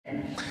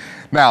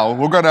Now,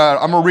 I'm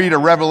gonna read a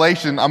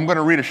Revelation. I'm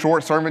gonna read a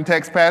short sermon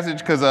text passage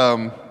because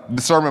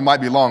the sermon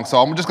might be long. So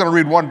I'm just gonna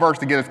read one verse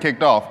to get us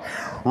kicked off.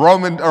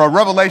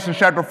 Revelation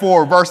chapter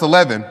 4, verse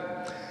 11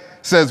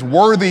 says,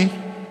 "Worthy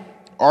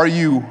are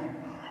you,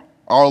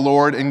 our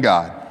Lord and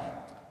God,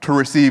 to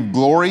receive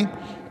glory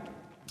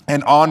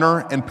and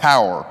honor and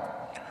power.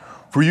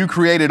 For you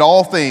created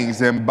all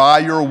things, and by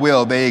your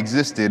will they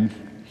existed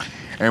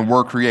and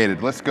were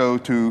created." Let's go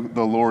to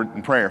the Lord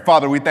in prayer.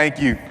 Father, we thank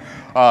you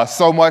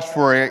so much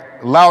for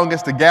allowing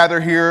us to gather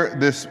here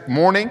this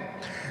morning.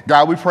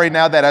 God, we pray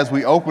now that as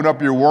we open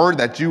up your word,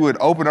 that you would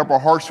open up our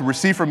hearts to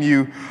receive from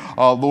you,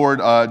 Lord,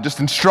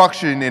 just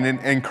instruction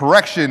and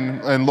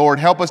correction. And Lord,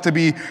 help us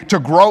to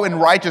grow in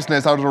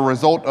righteousness as a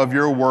result of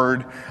your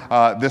word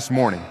this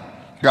morning.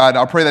 God,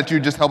 I pray that you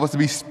just help us to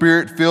be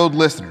spirit-filled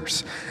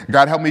listeners.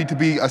 God, help me to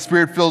be a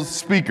spirit-filled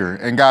speaker.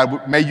 And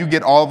God, may you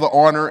get all the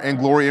honor and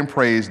glory and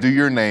praise due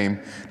your name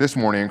this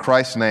morning. In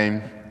Christ's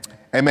name,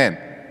 amen.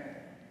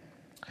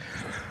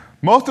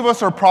 Most of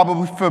us are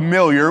probably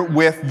familiar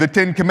with the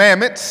Ten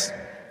Commandments.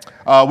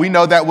 We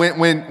know that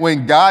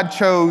when God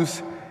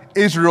chose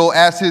Israel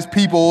as his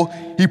people,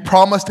 he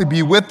promised to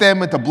be with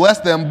them and to bless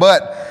them,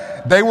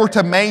 but they were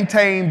to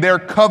maintain their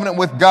covenant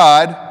with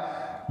God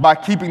by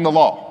keeping the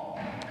law.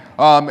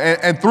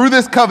 And through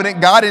this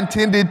covenant, God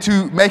intended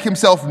to make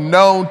himself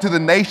known to the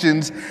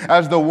nations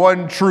as the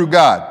one true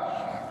God.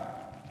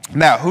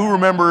 Now, who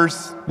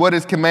remembers what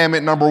is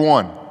commandment number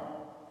 1?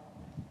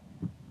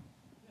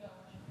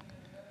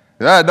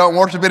 Don't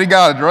worship any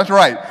gods. That's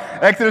right.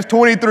 Exodus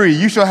 23,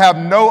 you shall have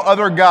no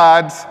other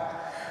gods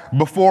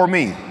before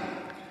me.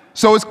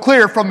 So it's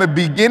clear from the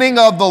beginning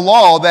of the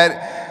law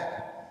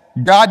that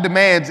God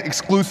demands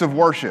exclusive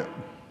worship.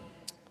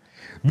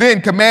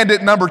 Then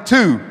commandment number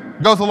 2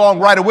 goes along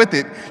right with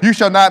it. You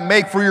shall not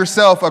make for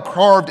yourself a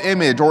carved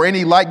image or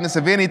any likeness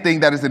of anything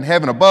that is in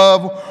heaven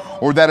above,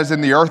 or that is in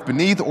the earth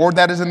beneath, or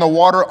that is in the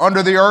water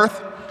under the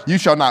earth. You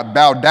shall not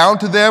bow down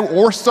to them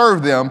or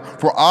serve them,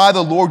 for I,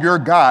 the Lord your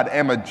God,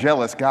 am a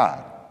jealous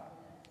God.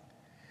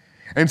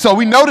 And so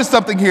we notice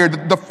something here.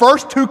 The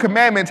first 2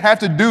 commandments have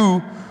to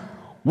do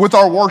with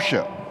our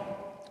worship.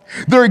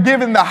 They're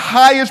given the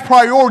highest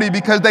priority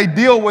because they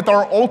deal with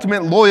our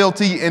ultimate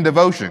loyalty and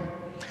devotion.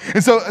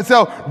 And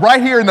so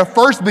right here in the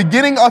first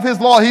beginning of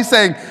his law, he's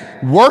saying,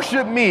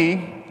 worship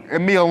me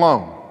and me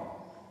alone.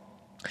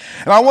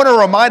 And I want to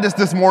remind us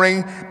this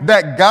morning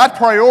that God's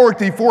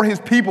priority for his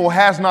people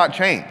has not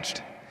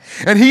changed.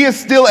 And he is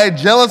still a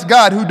jealous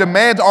God who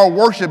demands our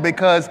worship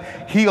because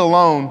he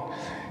alone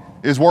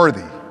is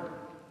worthy.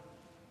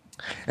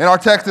 In our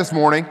text this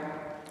morning,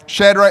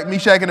 Shadrach,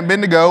 Meshach, and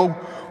Abednego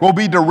will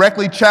be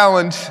directly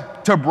challenged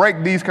to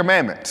break these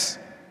commandments.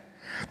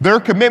 Their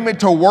commitment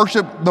to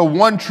worship the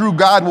one true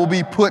God will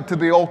be put to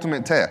the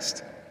ultimate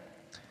test.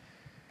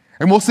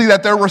 And we'll see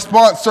that their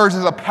response serves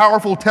as a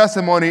powerful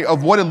testimony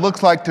of what it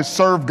looks like to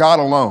serve God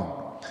alone.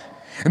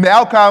 And the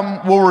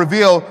outcome will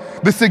reveal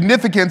the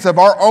significance of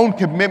our own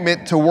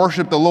commitment to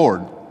worship the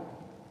Lord.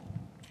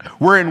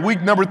 We're in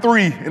week number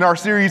 3 in our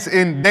series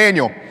in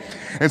Daniel.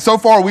 And so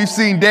far we've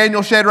seen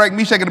Daniel, Shadrach,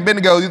 Meshach, and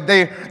Abednego.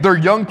 They're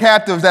young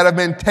captives that have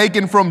been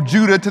taken from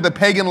Judah to the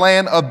pagan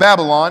land of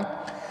Babylon.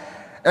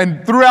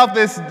 And throughout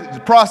this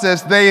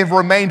process, they have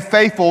remained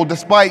faithful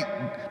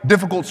despite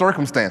difficult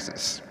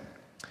circumstances.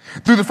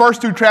 Through the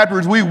first 2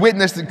 chapters, we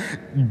witnessed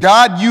that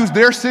God used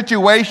their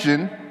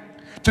situation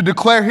to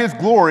declare his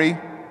glory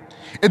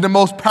in the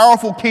most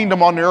powerful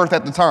kingdom on the earth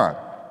at the time.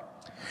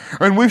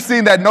 And we've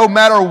seen that no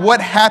matter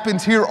what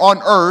happens here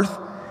on earth,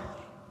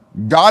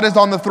 God is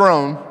on the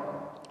throne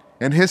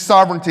and his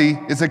sovereignty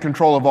is in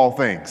control of all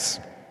things.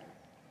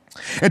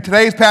 In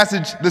today's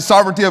passage, the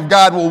sovereignty of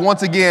God will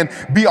once again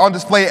be on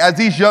display as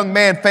these young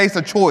men face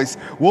a choice.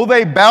 Will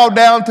they bow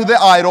down to the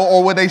idol,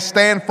 or will they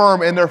stand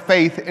firm in their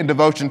faith and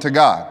devotion to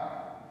God?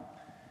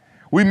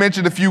 We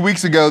mentioned a few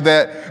weeks ago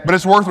but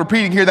it's worth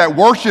repeating here, that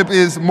worship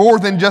is more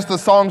than just the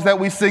songs that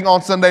we sing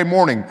on Sunday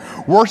morning.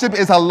 Worship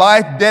is a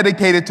life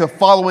dedicated to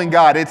following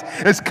God.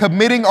 It's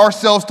committing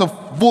ourselves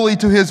fully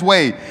to his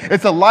way.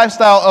 It's a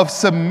lifestyle of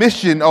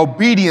submission,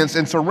 obedience,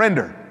 and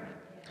surrender.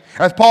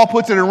 As Paul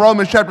puts it in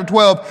Romans chapter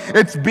 12,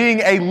 it's being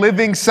a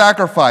living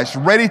sacrifice,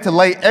 ready to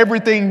lay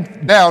everything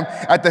down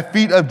at the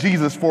feet of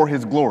Jesus for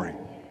his glory.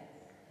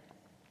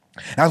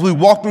 As we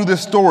walk through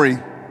this story,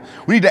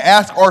 we need to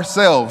ask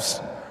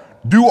ourselves,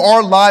 do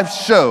our lives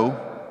show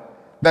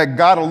that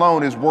God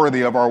alone is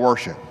worthy of our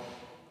worship?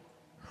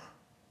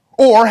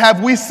 Or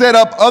have we set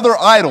up other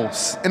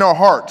idols in our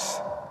hearts,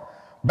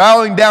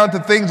 bowing down to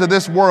things of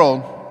this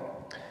world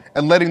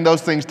and letting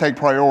those things take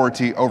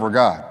priority over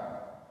God?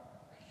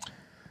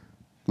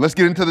 Let's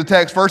get into the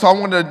text. First, I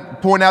want to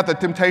point out the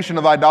temptation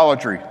of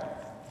idolatry.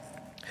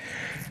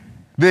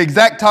 The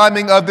exact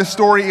timing of this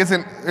story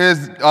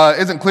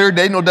isn't clear.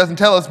 Daniel doesn't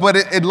tell us, but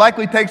it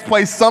likely takes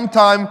place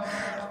sometime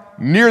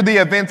near the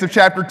events of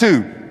chapter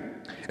 2.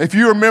 If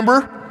you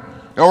remember,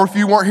 or if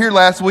you weren't here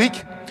last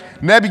week,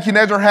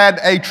 Nebuchadnezzar had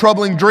a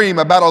troubling dream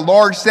about a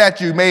large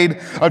statue made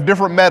of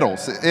different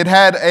metals. It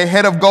had a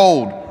head of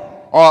gold,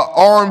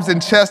 arms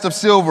and chest of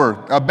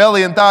silver, a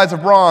belly and thighs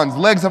of bronze,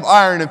 legs of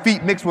iron, and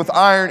feet mixed with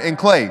iron and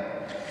clay.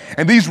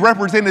 And these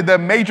represented the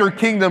major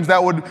kingdoms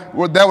that would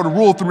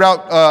rule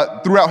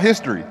throughout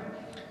history.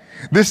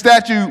 This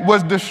statue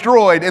was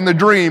destroyed in the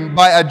dream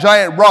by a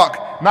giant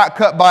rock not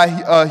cut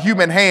by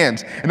human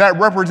hands, and that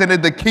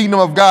represented the kingdom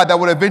of God that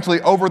would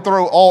eventually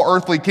overthrow all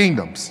earthly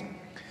kingdoms.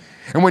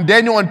 And when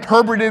Daniel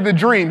interpreted the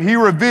dream, he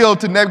revealed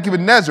to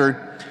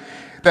Nebuchadnezzar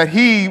that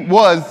he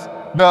was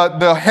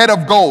the head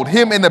of gold.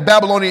 Him and the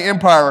Babylonian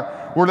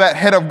Empire were that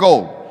head of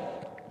gold.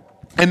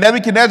 And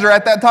Nebuchadnezzar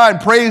at that time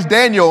praised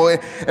Daniel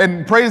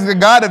and praised the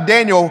God of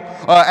Daniel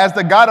as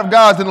the God of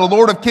gods and the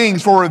Lord of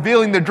kings for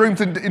revealing the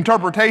dream's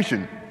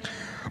interpretation.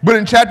 But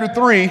in chapter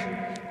 3,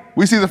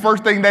 we see the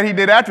first thing that he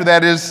did after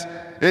that is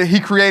he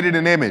created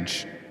an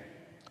image.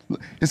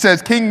 It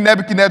says, King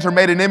Nebuchadnezzar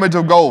made an image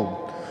of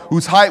gold,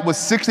 whose height was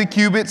 60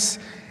 cubits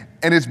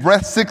and its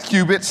breadth 6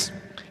 cubits.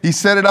 He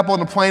set it up on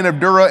the plain of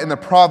Dura in the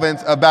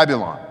province of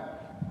Babylon.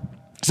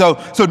 So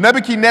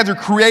Nebuchadnezzar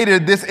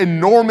created this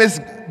enormous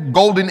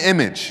golden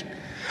image.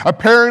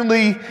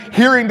 Apparently,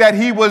 hearing that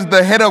he was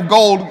the head of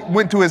gold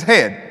went to his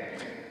head.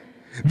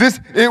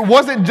 It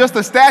wasn't just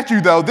a statue,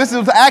 though. This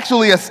was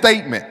actually a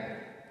statement.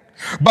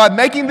 By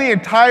making the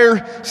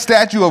entire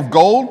statue of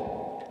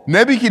gold,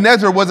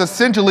 Nebuchadnezzar was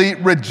essentially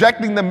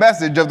rejecting the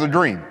message of the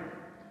dream.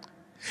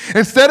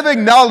 Instead of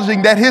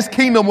acknowledging that his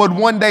kingdom would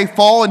one day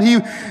fall, and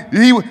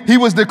he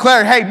was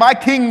declaring, hey, my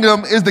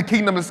kingdom is the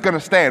kingdom that's going to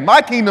stand.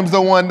 My kingdom's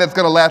the one that's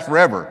going to last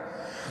forever.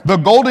 The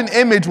golden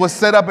image was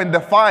set up in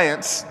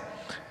defiance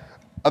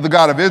of the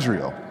God of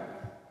Israel.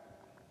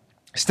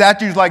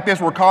 Statues like this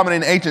were common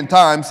in ancient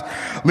times.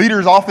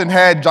 Leaders often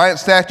had giant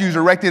statues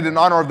erected in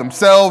honor of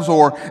themselves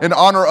or in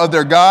honor of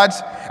their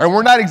gods. And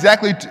we're not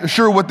exactly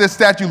sure what this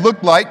statue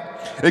looked like.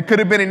 It could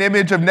have been an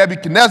image of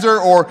Nebuchadnezzar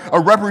or a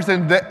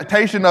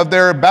representation of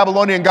their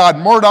Babylonian god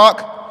Marduk.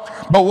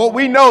 But what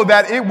we know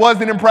that it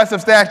was an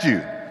impressive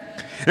statue.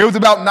 It was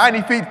about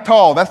 90 feet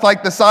tall. That's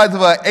like the size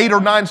of an 8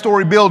 or 9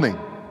 story building.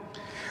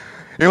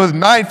 It was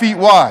 9 feet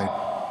wide.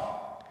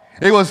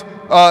 It was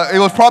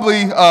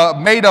probably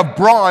made of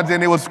bronze,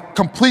 and it was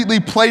completely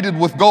plated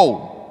with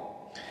gold.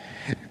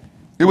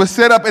 It was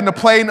set up in the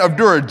plain of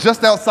Dura,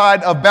 just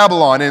outside of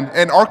Babylon,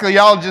 and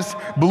archaeologists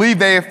believe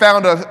they have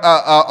found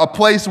a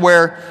place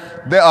where,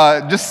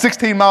 just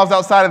 16 miles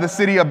outside of the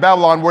city of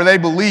Babylon, where they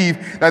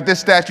believe that this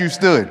statue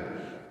stood.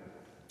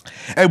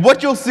 And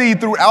what you'll see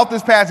throughout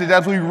this passage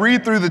as we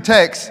read through the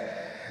text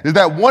is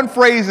that one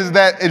phrase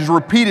that is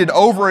repeated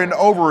over and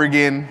over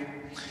again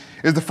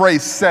is the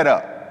phrase set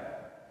up.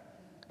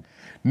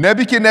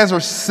 Nebuchadnezzar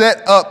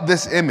set up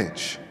this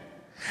image.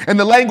 And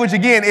the language,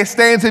 again, it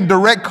stands in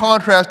direct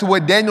contrast to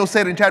what Daniel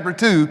said in chapter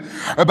 2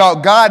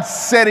 about God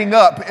setting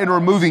up and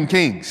removing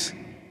kings.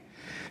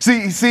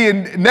 See,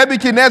 and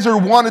Nebuchadnezzar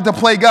wanted to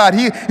play God.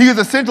 He was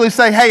essentially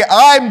saying, hey,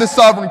 I'm the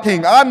sovereign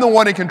king. I'm the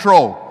one in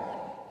control.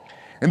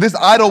 And this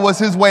idol was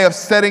his way of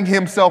setting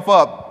himself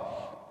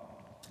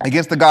up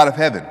against the God of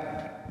heaven.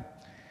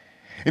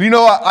 And you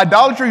know,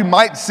 idolatry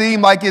might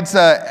seem like it's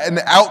an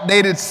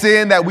outdated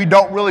sin that we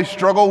don't really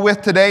struggle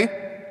with today.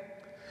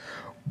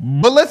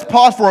 But let's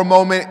pause for a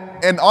moment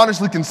and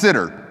honestly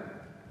consider,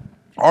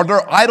 are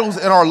there idols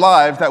in our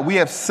lives that we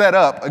have set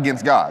up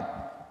against God?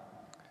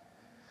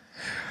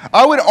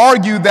 I would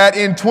argue that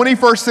in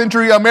 21st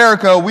century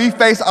America, we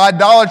face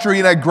idolatry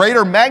in a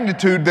greater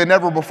magnitude than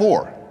ever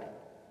before.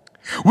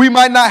 We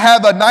might not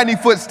have a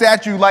 90-foot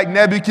statue like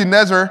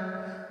Nebuchadnezzar,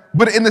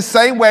 but in the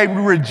same way,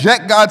 we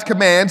reject God's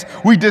commands,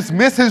 we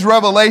dismiss his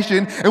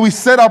revelation, and we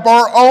set up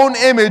our own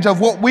image of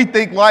what we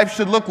think life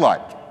should look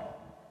like.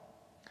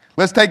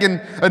 Let's take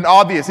an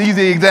obvious,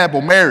 easy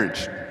example,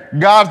 marriage.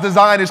 God's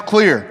design is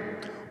clear.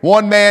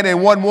 One man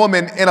and one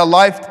woman in a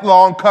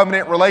lifelong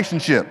covenant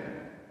relationship.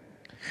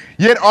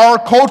 Yet our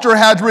culture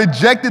has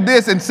rejected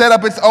this and set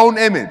up its own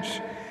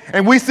image.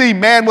 And we see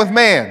man with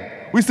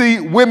man. We see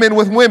women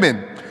with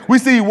women. We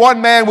see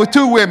one man with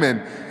two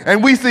women.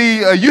 And we see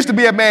used to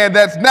be a man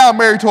that's now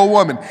married to a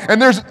woman.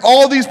 And there's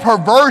all these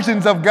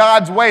perversions of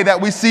God's way that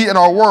we see in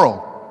our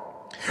world.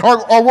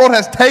 Our world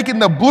has taken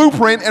the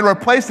blueprint and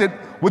replaced it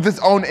with its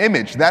own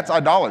image. That's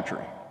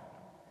idolatry.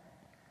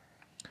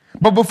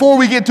 But before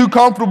we get too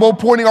comfortable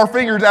pointing our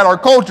fingers at our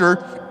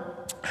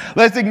culture,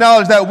 let's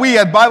acknowledge that we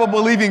as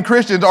Bible-believing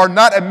Christians are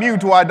not immune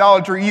to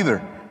idolatry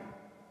either.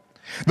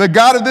 The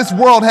God of this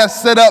world has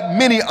set up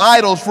many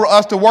idols for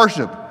us to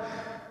worship.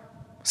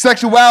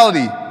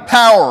 Sexuality,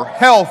 power,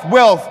 health,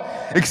 wealth,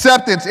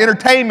 acceptance,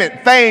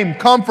 entertainment, fame,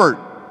 comfort,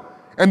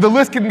 and the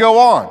list can go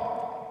on.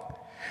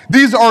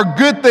 These are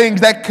good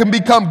things that can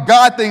become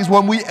God things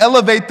when we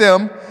elevate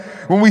them,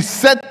 when we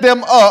set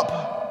them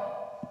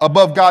up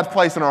above God's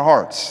place in our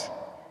hearts.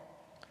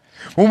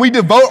 When we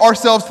devote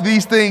ourselves to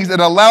these things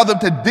and allow them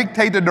to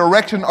dictate the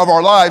direction of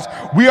our lives,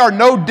 we are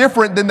no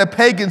different than the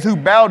pagans who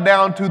bow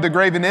down to the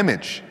graven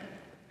image.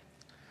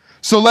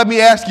 So let me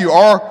ask you,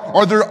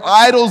 are there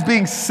idols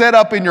being set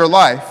up in your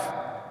life?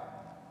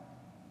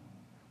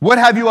 What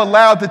have you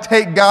allowed to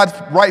take God's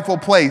rightful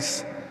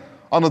place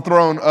on the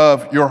throne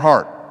of your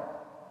heart?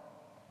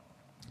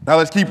 Now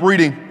let's keep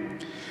reading.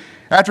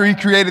 After he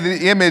created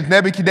the image,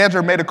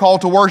 Nebuchadnezzar made a call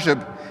to worship.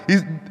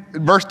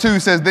 Verse 2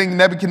 says, then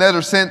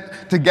Nebuchadnezzar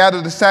sent to gather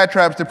the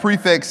satraps, the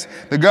prefects,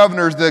 the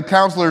governors, the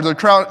counselors, the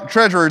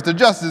treasurers, the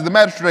justices, the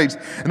magistrates,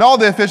 and all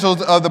the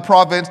officials of the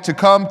province to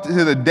come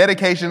to the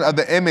dedication of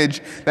the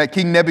image that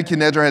King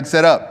Nebuchadnezzar had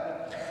set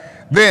up.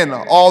 Then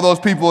all those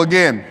people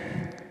again,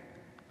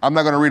 I'm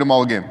not going to read them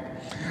all again.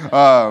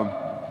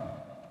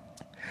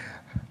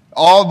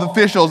 All the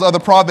officials of the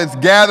province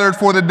gathered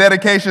for the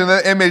dedication of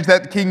the image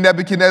that King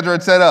Nebuchadnezzar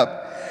had set up.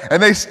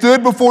 And they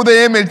stood before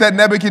the image that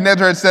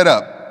Nebuchadnezzar had set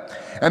up.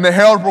 And the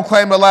herald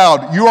proclaimed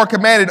aloud, you are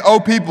commanded,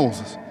 O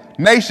peoples,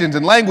 nations,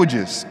 and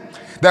languages,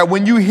 that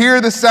when you hear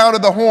the sound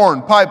of the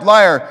horn, pipe,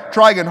 lyre,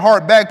 trigon,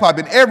 harp, bagpipe,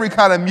 and every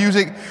kind of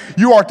music,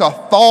 you are to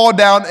fall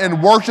down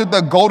and worship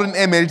the golden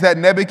image that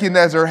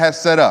Nebuchadnezzar has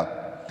set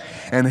up.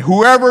 And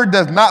whoever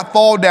does not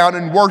fall down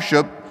and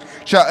worship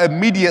shall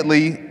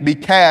immediately be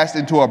cast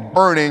into a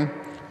burning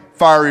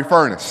fiery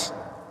furnace.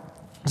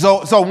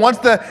 So once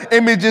the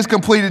image is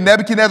completed,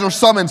 Nebuchadnezzar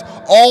summons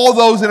all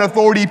those in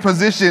authority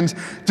positions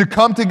to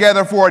come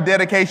together for a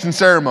dedication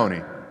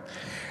ceremony.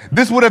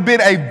 This would have been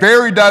a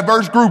very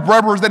diverse group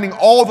representing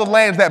all the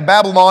lands that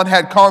Babylon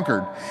had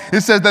conquered.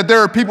 It says that there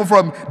are people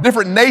from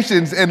different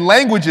nations and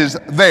languages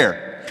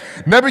there.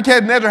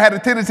 Nebuchadnezzar had a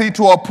tendency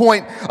to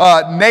appoint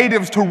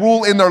natives to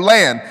rule in their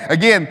land.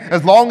 Again,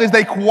 as long as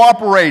they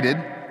cooperated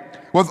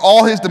with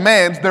all his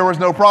demands, there was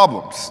no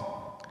problems.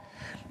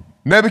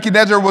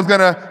 Nebuchadnezzar was going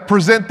to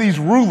present these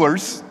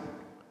rulers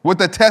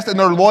with a test in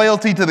their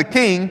loyalty to the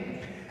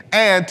king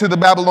and to the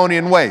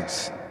Babylonian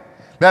ways.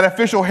 That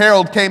official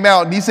herald came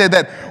out and he said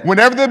that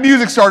whenever the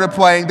music started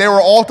playing, they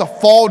were all to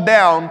fall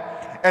down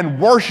and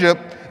worship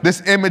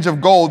this image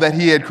of gold that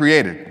he had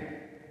created.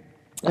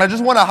 And I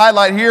just want to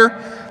highlight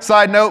here,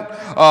 side note,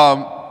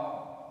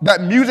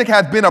 that music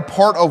has been a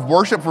part of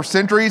worship for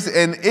centuries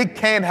and it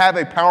can have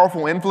a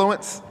powerful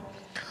influence.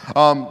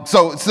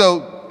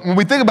 So when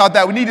we think about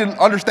that, we need to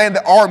understand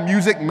that our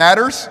music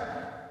matters.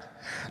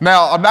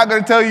 Now, I'm not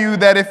going to tell you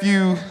that if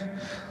you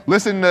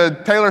listen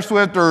to Taylor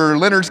Swift or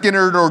Leonard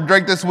Skinner or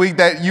Drake this week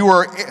that you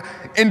are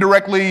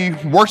indirectly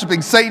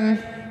worshiping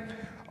Satan,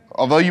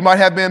 although you might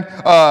have been.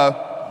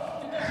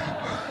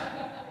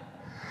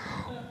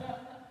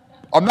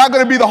 I'm not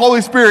going to be the Holy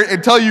Spirit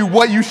and tell you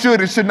what you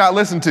should and should not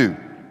listen to.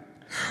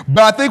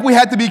 But I think we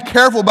have to be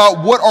careful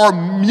about what our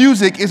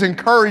music is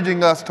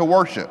encouraging us to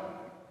worship.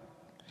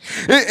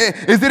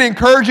 Is it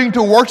encouraging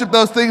to worship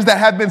those things that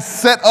have been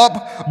set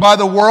up by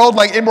the world,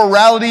 like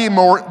immorality,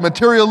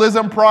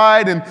 materialism,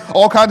 pride, and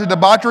all kinds of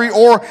debauchery?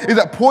 Or is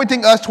it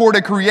pointing us toward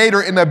a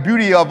creator in the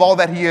beauty of all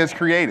that he has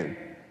created?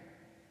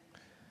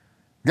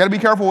 You got to be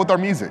careful with our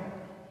music.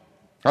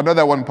 I know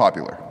that wasn't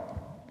popular.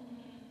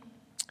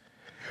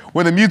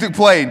 When the music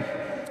played,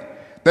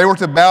 they were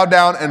to bow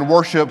down and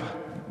worship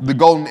the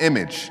golden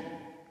image.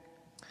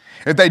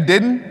 If they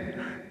didn't,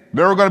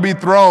 they were going to be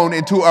thrown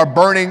into a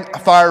burning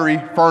fiery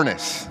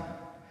furnace.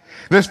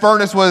 This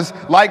furnace was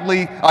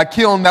likely a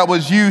kiln that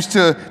was used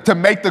to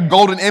make the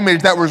golden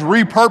image that was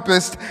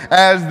repurposed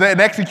as an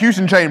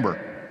execution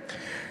chamber.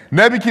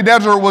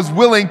 Nebuchadnezzar was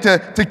willing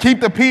to keep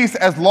the peace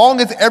as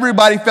long as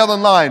everybody fell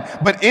in line,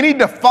 but any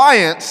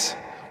defiance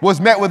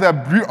was met with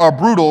a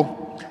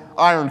brutal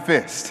iron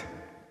fist.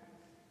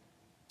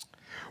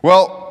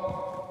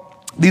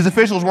 Well, these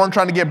officials weren't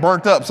trying to get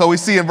burnt up, so we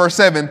see in verse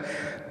 7,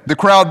 the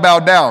crowd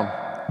bowed down.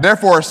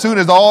 Therefore, as soon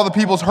as all the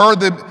peoples heard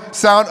the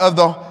sound of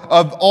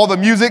all the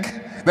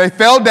music, they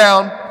fell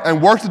down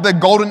and worshiped the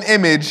golden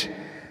image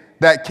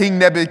that King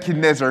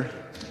Nebuchadnezzar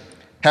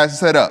has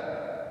set up.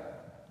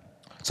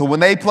 So when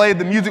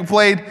the music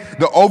played,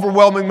 the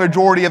overwhelming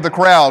majority of the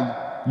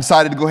crowd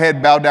decided to go ahead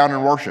and bow down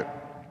and worship.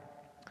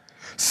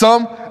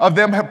 Some of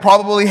them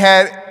probably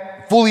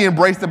had fully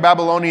embraced the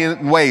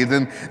Babylonian ways,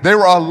 and they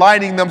were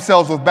aligning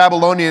themselves with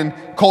Babylonian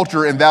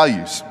culture and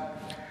values.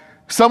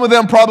 Some of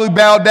them probably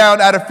bowed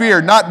down out of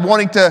fear, not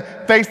wanting to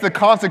face the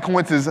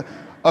consequences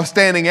of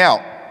standing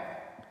out.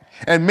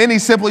 And many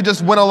simply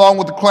just went along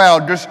with the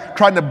crowd, just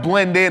trying to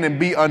blend in and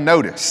be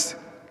unnoticed.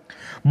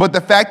 But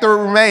the fact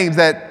remains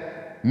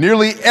that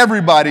nearly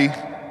everybody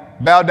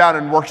bowed down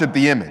and worshiped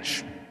the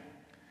image.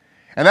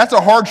 And that's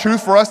a hard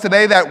truth for us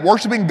today, that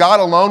worshiping God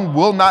alone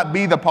will not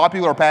be the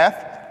popular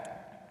path.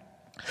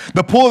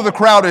 The pull of the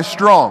crowd is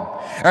strong,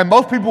 and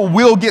most people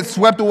will get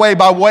swept away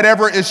by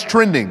whatever is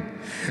trending.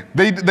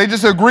 They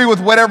just agree with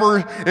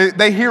whatever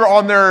they hear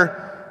on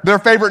their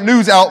favorite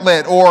news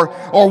outlet or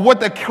what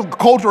the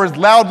culture is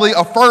loudly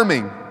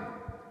affirming.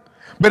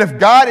 But if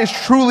God is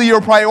truly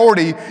your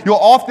priority, you'll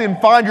often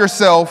find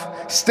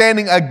yourself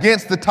standing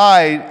against the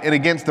tide and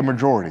against the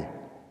majority.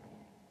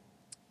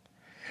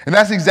 And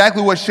that's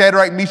exactly what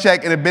Shadrach,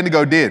 Meshach, and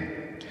Abednego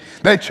did.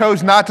 They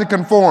chose not to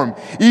conform,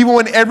 even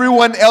when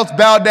everyone else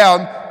bowed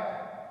down.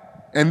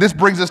 And this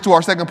brings us to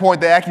our second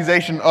point, the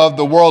accusation of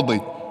the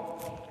worldly.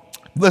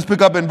 Let's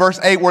pick up in verse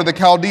 8 where the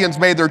Chaldeans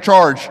made their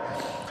charge.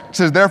 It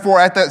says, therefore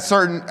at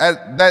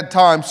that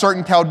time,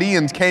 certain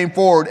Chaldeans came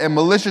forward and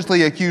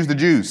maliciously accused the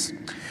Jews.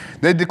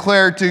 They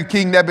declared to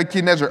King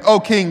Nebuchadnezzar, O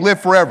king,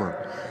 live forever.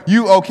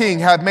 you, O king,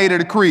 have made a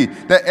decree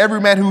that every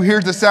man who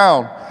hears the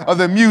sound of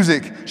the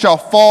music shall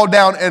fall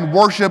down and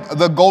worship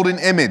the golden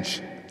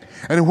image.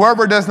 And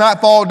whoever does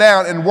not fall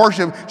down and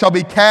worship shall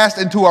be cast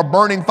into a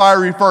burning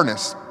fiery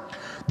furnace.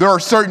 There are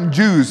certain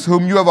Jews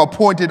whom you have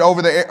appointed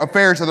over the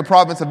affairs of the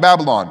province of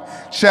Babylon,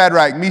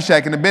 Shadrach,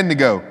 Meshach, and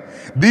Abednego.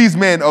 These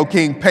men, O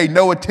king, pay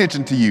no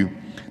attention to you.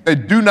 They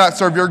do not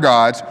serve your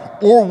gods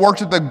or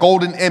worship the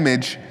golden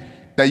image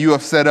that you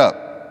have set up.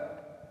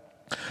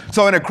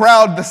 So in a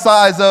crowd the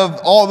size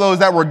of all those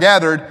that were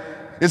gathered,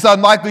 it's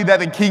unlikely that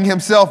the king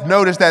himself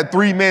noticed that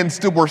 3 men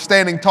were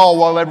standing tall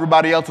while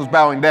everybody else was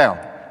bowing down.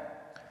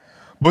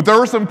 But there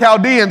were some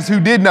Chaldeans who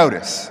did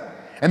notice,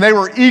 and they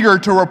were eager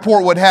to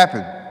report what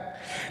happened.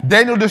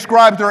 Daniel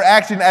describes their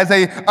action as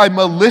a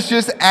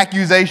malicious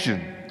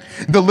accusation.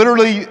 The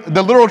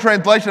literal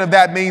translation of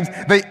that means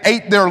they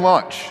ate their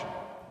lunch.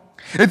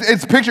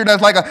 It's pictured as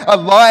like a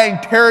lion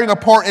tearing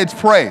apart its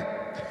prey.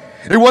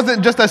 It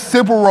wasn't just a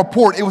simple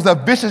report, it was a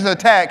vicious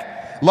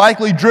attack,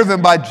 likely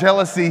driven by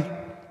jealousy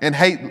and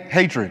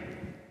hatred.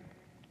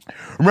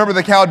 Remember,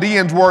 the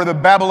Chaldeans were the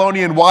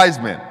Babylonian wise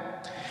men.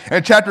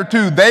 In chapter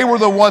 2, they were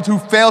the ones who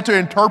failed to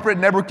interpret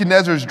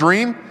Nebuchadnezzar's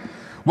dream,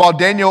 while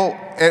Daniel,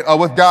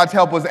 with God's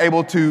help, was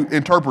able to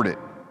interpret it.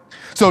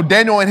 So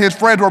Daniel and his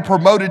friends were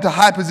promoted to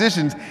high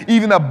positions,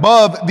 even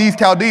above these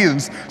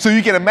Chaldeans. So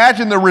you can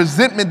imagine the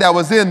resentment that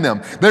was in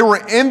them. They were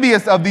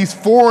envious of these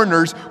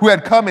foreigners who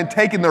had come and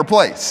taken their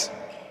place.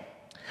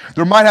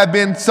 There might have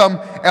been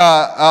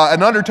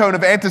an undertone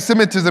of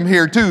anti-Semitism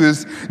here too.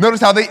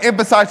 Notice how they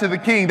emphasize to the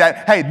king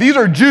that, hey, these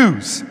are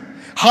Jews,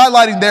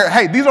 highlighting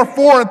hey, these are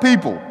foreign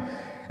people,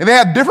 and they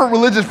have different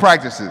religious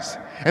practices.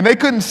 And they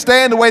couldn't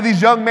stand the way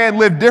these young men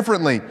lived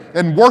differently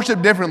and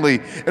worshiped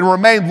differently and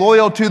remained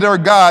loyal to their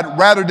God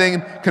rather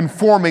than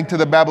conforming to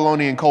the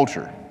Babylonian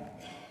culture.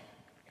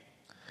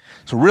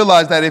 So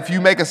realize that if you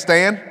make a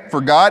stand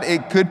for God,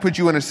 it could put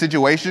you in a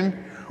situation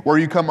where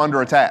you come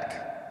under attack.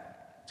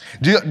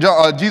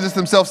 Jesus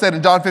himself said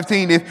in John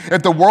 15,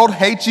 if the world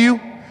hates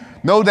you,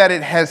 know that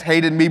it has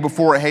hated me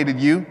before it hated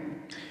you.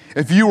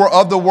 If you were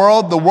of the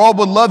world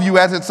would love you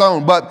as its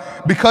own.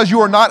 But because you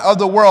are not of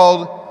the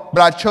world,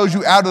 but I chose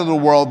you out of the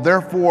world,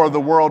 therefore the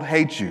world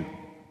hates you.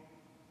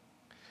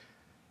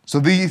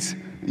 So these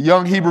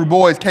young Hebrew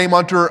boys came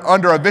under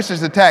a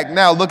vicious attack.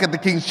 Now look at the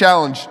king's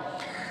challenge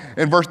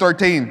in verse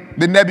 13.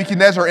 Then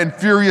Nebuchadnezzar, in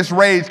furious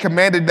rage,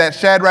 commanded that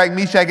Shadrach,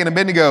 Meshach, and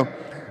Abednego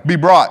be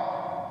brought.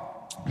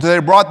 So they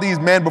brought these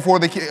men before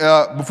the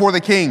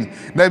king,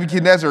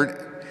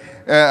 Nebuchadnezzar.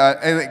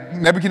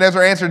 And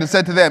Nebuchadnezzar answered and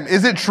said to them,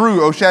 "Is it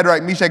true, O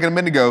Shadrach, Meshach, and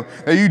Abednego,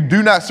 that you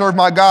do not serve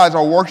my gods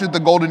or worship the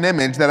golden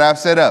image that I have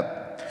set up?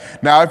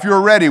 Now, if you are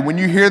ready, when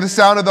you hear the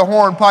sound of the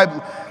horn, pipe,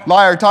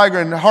 lyre, tiger,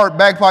 and harp,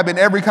 bagpipe, and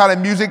every kind of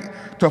music,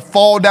 to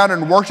fall down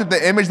and worship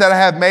the image that I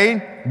have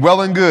made,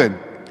 well and good.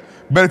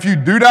 But if you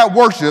do not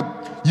worship,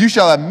 you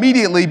shall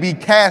immediately be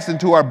cast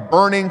into a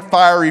burning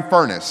fiery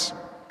furnace.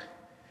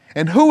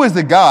 And who is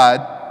the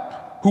God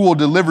who will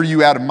deliver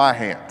you out of my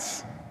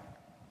hands?"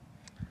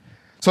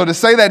 So to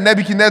say that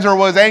Nebuchadnezzar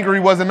was angry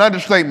was an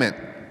understatement.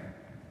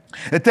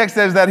 The text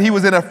says that he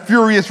was in a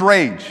furious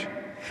rage.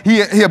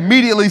 He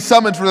immediately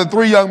summons for the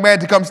 3 young men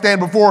to come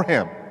stand before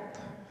him.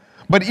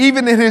 But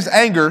even in his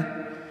anger,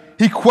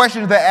 he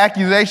questions the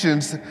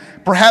accusations.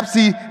 Perhaps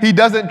he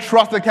doesn't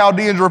trust the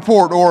Chaldeans'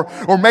 report,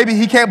 or maybe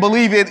he can't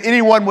believe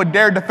anyone would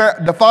dare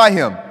defy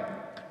him.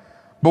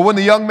 But when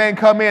the young men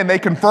come in, they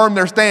confirm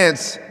their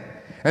stance,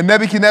 and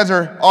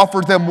Nebuchadnezzar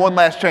offers them one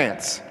last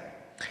chance.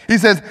 He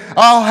says,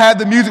 "I'll have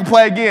the music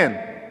play again.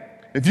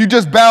 If you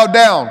just bow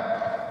down,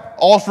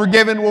 all's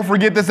forgiven, we'll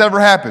forget this ever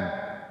happened.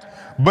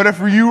 But if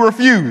you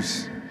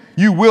refuse,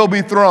 you will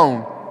be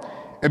thrown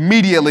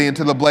immediately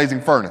into the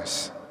blazing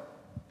furnace."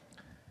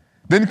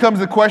 Then comes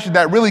the question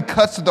that really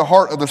cuts to the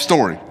heart of the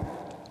story.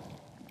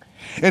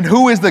 And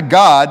who is the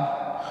God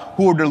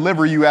who will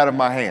deliver you out of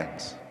my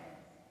hands?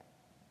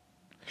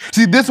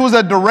 See, this was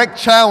a direct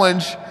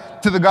challenge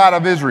to the God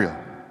of Israel.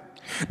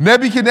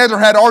 Nebuchadnezzar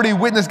had already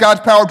witnessed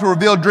God's power to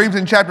reveal dreams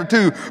in chapter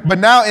 2, but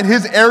now in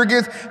his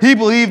arrogance, he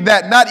believed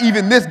that not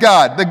even this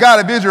God, the God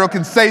of Israel,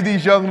 can save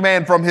these young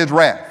men from his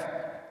wrath.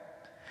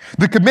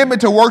 The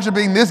commitment to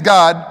worshiping this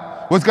God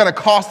was going to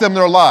cost them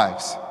their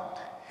lives,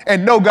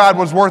 and no God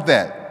was worth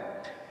that.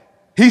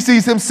 He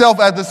sees himself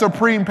as the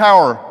supreme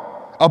power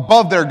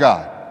above their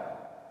God.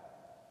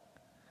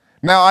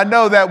 Now, I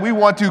know that we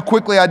want to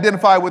quickly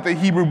identify with the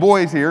Hebrew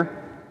boys here,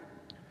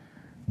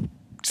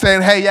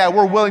 saying, hey, yeah,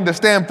 we're willing to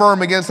stand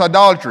firm against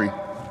idolatry.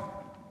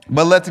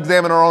 But let's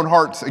examine our own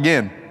hearts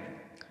again.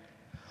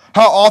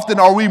 How often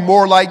are we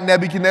more like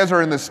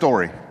Nebuchadnezzar in this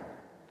story?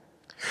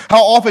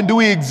 How often do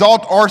we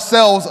exalt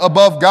ourselves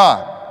above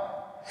God?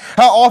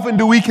 How often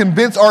do we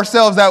convince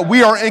ourselves that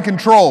we are in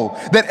control,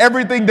 that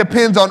everything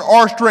depends on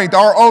our strength,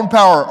 our own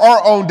power,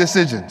 our own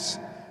decisions?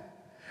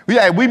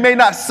 Yeah, we may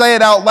not say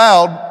it out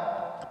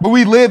loud, but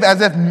we live as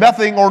if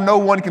nothing or no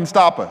one can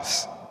stop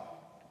us.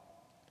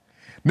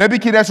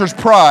 Nebuchadnezzar's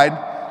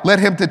pride led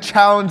him to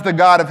challenge the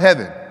God of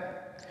heaven.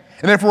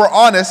 And if we're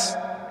honest,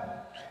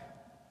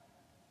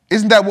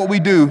 Isn't that what we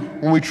do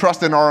when we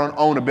trust in our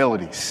own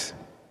abilities?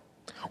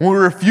 When we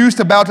refuse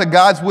to bow to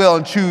God's will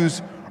and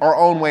choose our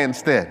own way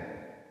instead?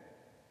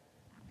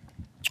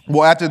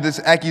 Well, after this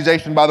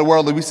accusation by the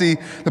world, we see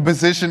the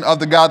position of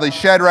the godly.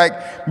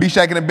 Shadrach,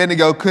 Meshach, and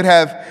Abednego could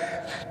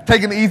have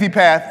taken the easy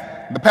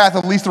path, the path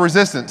of least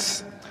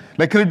resistance.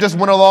 They could have just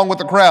went along with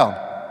the crowd.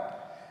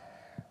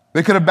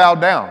 They could have bowed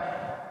down.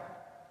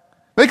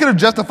 They could have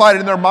justified it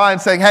in their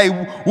mind saying, hey,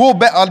 we'll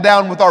bow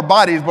down with our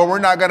bodies, but we're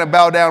not going to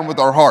bow down with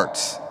our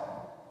hearts.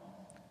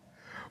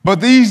 But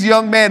these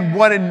young men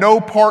wanted no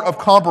part of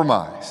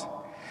compromise.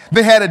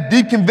 They had a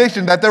deep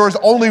conviction that there was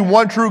only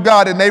one true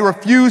God, and they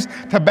refused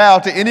to bow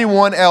to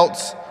anyone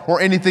else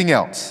or anything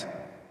else.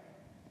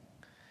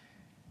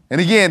 And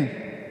again,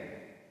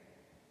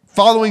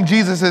 following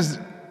Jesus is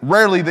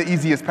rarely the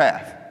easiest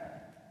path.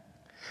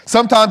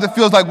 Sometimes it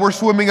feels like we're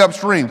swimming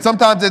upstream.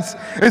 Sometimes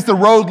it's the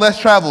road less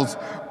traveled.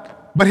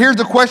 But here's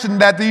the question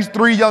that these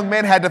three young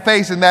men had to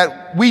face and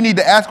that we need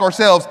to ask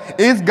ourselves: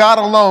 is God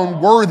alone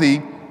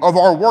worthy of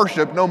our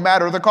worship no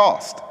matter the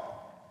cost?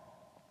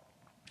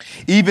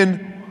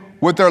 Even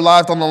with their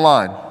lives on the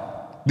line,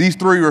 these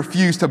three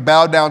refused to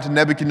bow down to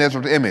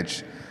Nebuchadnezzar's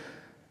image.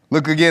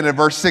 Look again at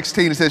verse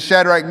 16. It says,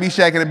 Shadrach,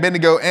 Meshach, and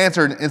Abednego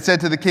answered and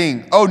said to the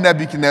king, O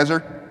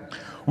Nebuchadnezzar,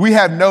 we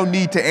have no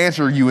need to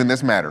answer you in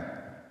this matter.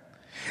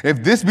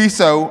 If this be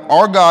so,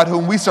 our God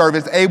whom we serve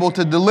is able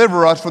to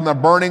deliver us from the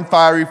burning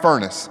fiery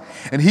furnace,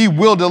 and he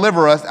will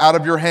deliver us out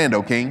of your hand,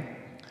 O king.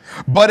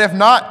 But if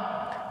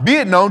not, be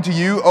it known to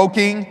you, O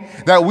king,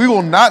 that we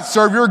will not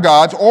serve your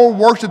gods or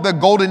worship the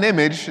golden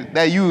image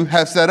that you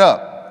have set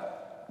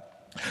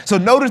up. So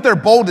notice their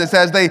boldness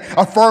as they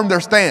affirm their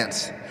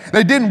stance.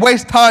 They didn't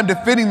waste time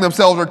defending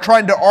themselves or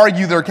trying to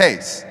argue their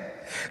case.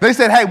 They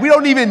said, hey, we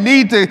don't even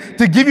need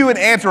to give you an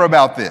answer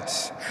about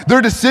this.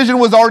 Their decision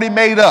was already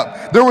made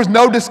up. There was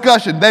no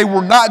discussion. They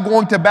were not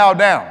going to bow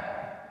down.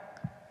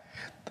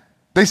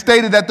 They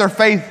stated their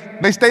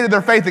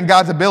faith in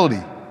God's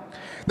ability.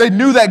 They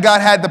knew that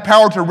God had the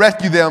power to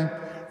rescue them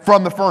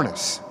from the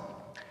furnace.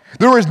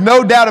 There was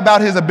no doubt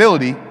about his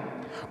ability,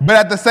 but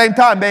at the same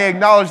time, they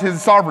acknowledged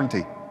his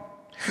sovereignty.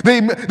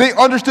 They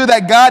understood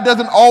that God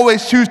doesn't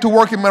always choose to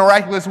work in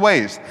miraculous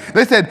ways.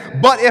 They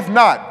said, but if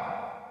not.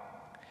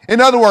 In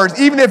other words,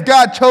 even if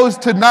God chose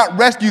to not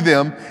rescue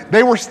them,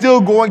 they were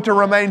still going to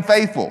remain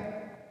faithful.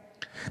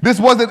 This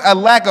wasn't a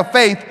lack of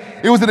faith.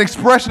 It was an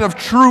expression of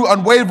true,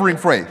 unwavering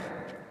faith.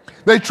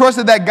 They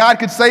trusted that God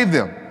could save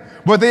them,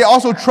 but they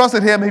also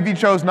trusted him if he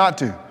chose not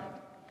to.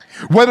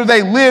 Whether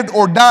they lived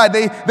or died,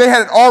 they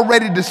had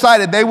already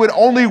decided they would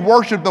only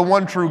worship the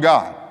one true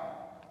God.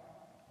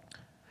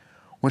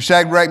 When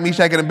Shadrach,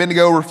 Meshach, and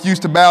Abednego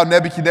refused to bow,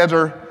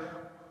 Nebuchadnezzar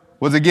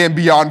was again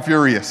beyond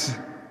furious.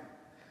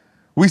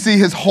 We see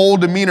his whole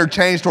demeanor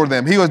change toward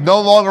them. He was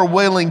no longer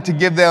willing to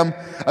give them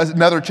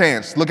another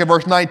chance. Look at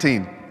verse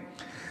 19.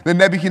 Then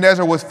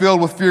Nebuchadnezzar was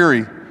filled with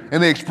fury,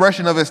 and the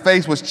expression of his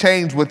face was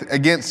changed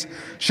against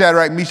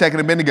Shadrach, Meshach,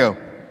 and Abednego.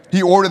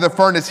 He ordered the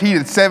furnace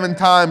heated 7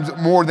 times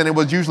more than it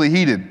was usually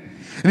heated.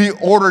 And he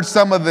ordered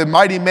some of the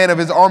mighty men of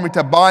his army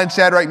to bind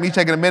Shadrach,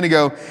 Meshach, and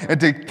Abednego and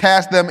to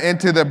cast them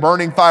into the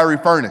burning fiery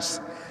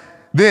furnace.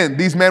 Then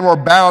these men were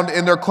bound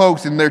in their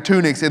cloaks, in their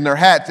tunics, in their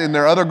hats, in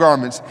their other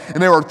garments,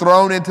 and they were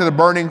thrown into the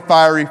burning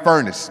fiery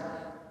furnace.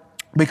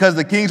 Because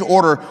the king's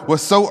order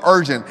was so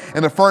urgent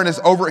and the furnace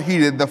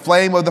overheated, the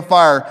flame of the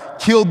fire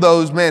killed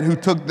those men who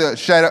took up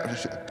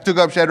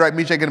Shadrach,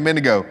 Meshach, and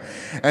Abednego.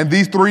 And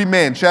these 3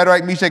 men,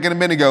 Shadrach, Meshach, and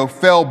Abednego,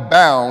 fell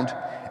bound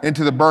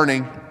into the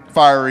burning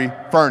fiery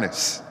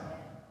furnace.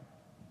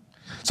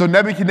 So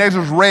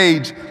Nebuchadnezzar's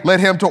rage led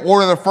him to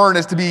order the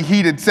furnace to be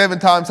heated 7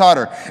 times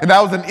hotter. And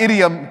that was an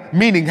idiom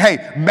meaning,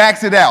 hey,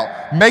 max it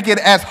out. Make it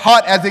as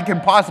hot as it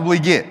can possibly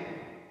get.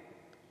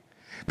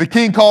 The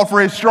king called for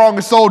his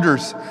strongest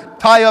soldiers,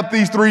 tie up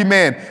these 3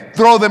 men,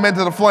 throw them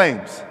into the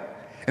flames.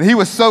 And he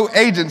was so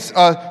urgent,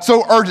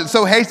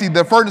 so hasty,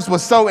 the furnace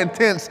was so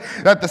intense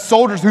that the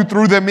soldiers who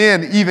threw them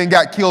in even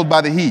got killed by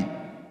the heat.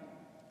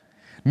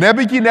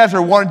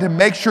 Nebuchadnezzar wanted to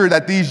make sure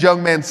that these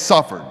young men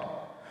suffered.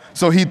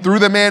 So he threw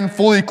them in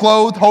fully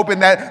clothed, hoping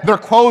that their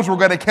clothes were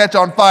going to catch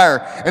on fire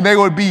and they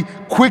would be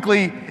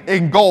quickly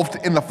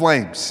engulfed in the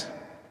flames.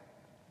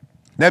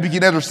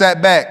 Nebuchadnezzar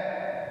sat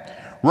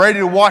back, ready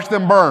to watch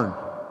them burn.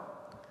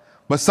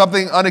 But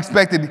something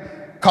unexpected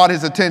caught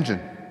his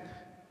attention.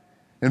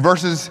 In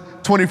verses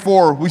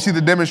 24, we see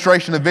the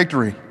demonstration of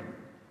victory.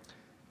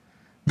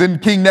 Then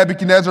King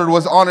Nebuchadnezzar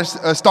was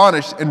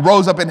astonished and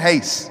rose up in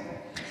haste.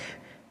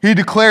 He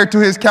declared to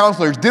his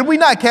counselors, "Did we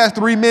not cast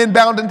 3 men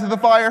bound into the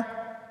fire?"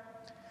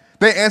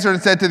 They answered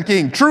and said to the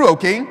king, "True, O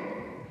king."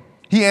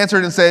 He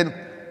answered and said,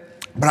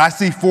 "But I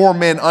see 4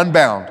 men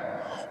unbound,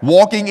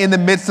 walking in the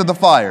midst of the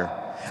fire,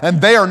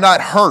 and they are not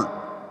hurt,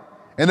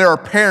 and the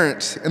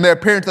appearance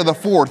of the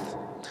 4th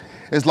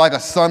is like a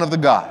son of the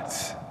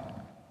gods."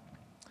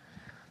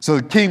 So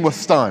the king was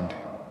stunned.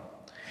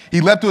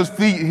 He leapt to his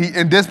feet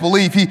in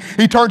disbelief.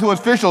 He turned to his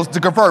officials to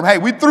confirm, "Hey,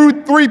 we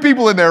threw 3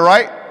 people in there,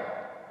 right?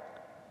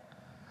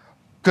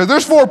 Because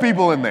there's 4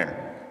 people in there."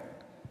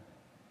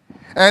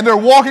 And they're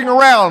walking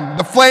around.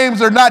 The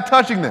flames are not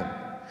touching them.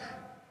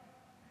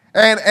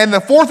 And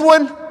the fourth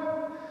one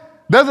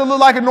doesn't look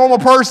like a normal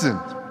person.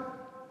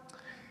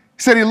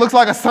 He said he looks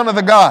like a son of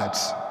the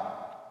gods.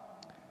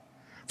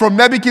 From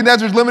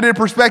Nebuchadnezzar's limited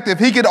perspective,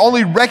 he could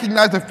only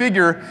recognize the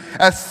figure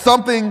as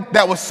something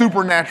that was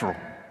supernatural.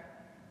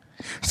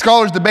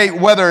 Scholars debate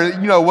whether,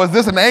 was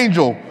this an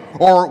angel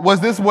or was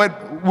this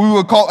what we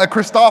would call a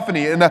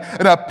Christophany,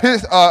 an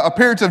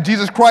appearance of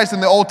Jesus Christ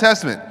in the Old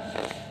Testament.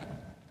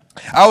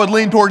 I would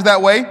lean towards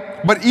that way,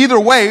 but either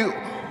way,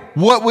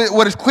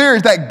 what is clear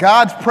is that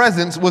God's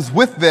presence was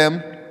with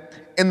them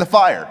in the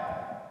fire.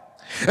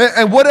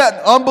 And what an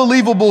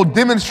unbelievable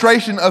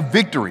demonstration of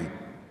victory.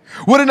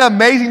 What an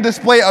amazing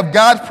display of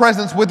God's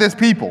presence with his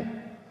people.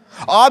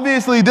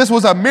 Obviously, this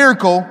was a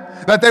miracle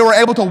that they were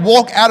able to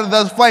walk out of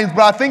those flames,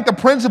 but I think the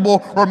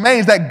principle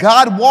remains that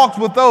God walks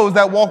with those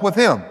that walk with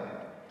him.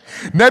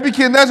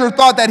 Nebuchadnezzar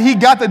thought that he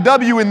got the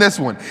W in this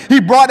one.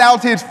 He brought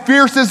out his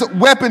fiercest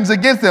weapons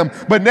against them,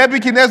 but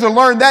Nebuchadnezzar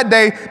learned that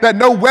day that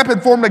no weapon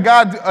formed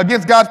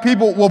against God's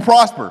people will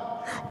prosper.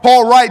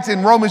 Paul writes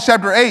in Romans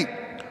chapter 8,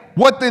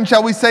 "What then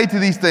shall we say to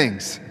these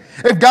things?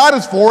 If God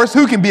is for us,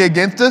 who can be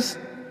against us?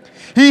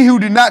 He who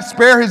did not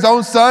spare his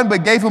own son,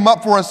 but gave him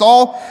up for us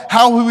all,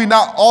 how will he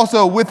not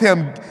also with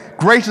him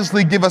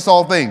graciously give us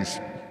all things?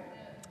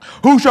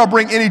 Who shall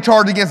bring any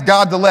charge against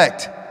God's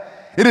elect?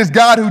 It is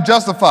God who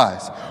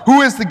justifies.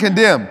 Who is to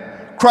condemn?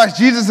 Christ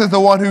Jesus is the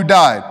one who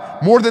died.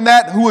 More than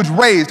that, who was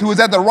raised, who is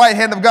at the right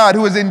hand of God,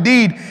 who is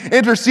indeed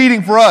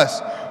interceding for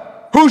us.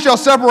 Who shall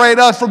separate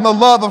us from the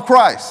love of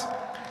Christ?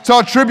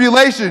 Shall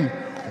tribulation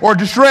or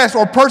distress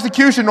or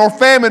persecution or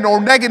famine or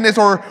nakedness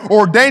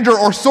or danger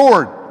or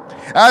sword?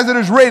 As it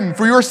is written,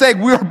 for your sake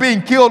we are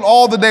being killed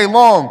all the day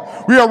long.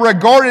 We are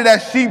regarded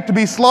as sheep to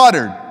be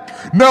slaughtered.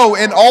 No,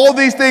 in all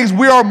these things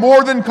we are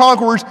more than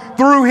conquerors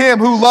through him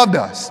who loved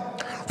us.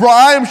 For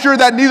I am sure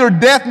that neither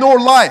death nor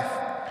life,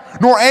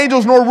 nor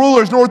angels nor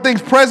rulers, nor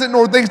things present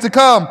nor things to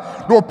come,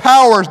 nor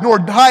powers, nor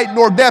height,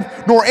 nor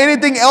depth, nor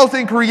anything else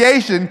in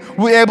creation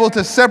will be able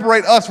to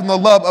separate us from the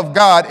love of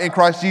God in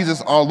Christ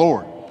Jesus our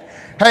Lord."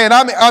 Hey, and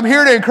I'm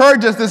here to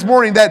encourage us this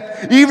morning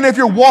that even if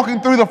you're walking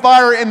through the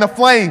fire and the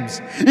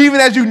flames, even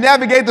as you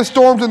navigate the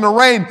storms and the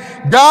rain,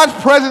 God's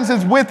presence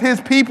is with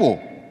his people.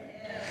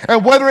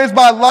 And whether it's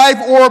by life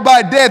or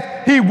by death,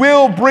 he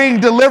will bring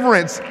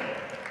deliverance.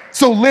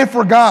 So live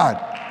for God.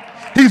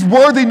 He's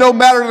worthy no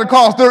matter the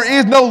cost. There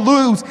is no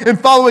lose in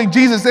following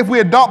Jesus if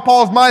we adopt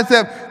Paul's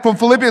mindset from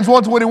Philippians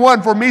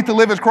 1:21, for me to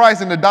live as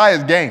Christ and to die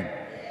as gain.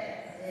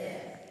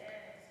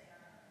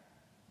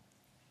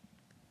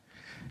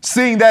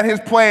 Seeing that his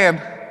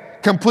plan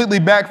completely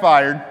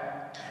backfired,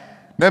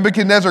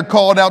 Nebuchadnezzar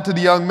called out to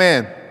the young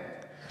man.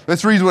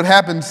 Let's read what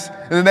happens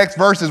in the next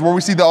verses where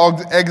we see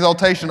the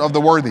exaltation of the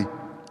worthy.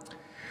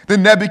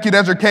 Then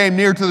Nebuchadnezzar came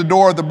near to the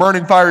door of the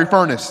burning fiery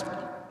furnace.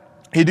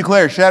 He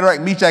declared, "Shadrach,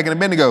 Meshach, and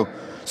Abednego,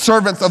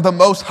 servants of the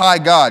Most High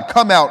God,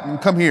 come out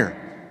and come here."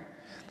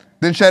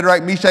 Then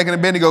Shadrach, Meshach, and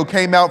Abednego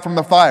came out from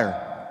the fire.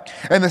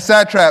 And the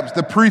satraps,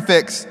 the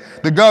prefects,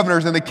 the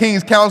governors, and the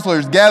king's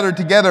counselors gathered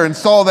together and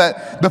saw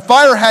that the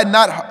fire had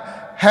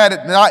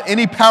not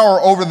any power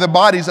over the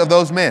bodies of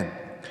those men.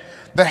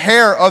 The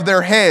hair of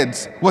their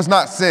heads was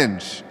not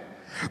singed.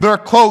 Their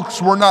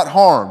cloaks were not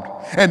harmed,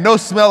 and no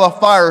smell of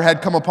fire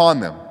had come upon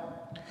them.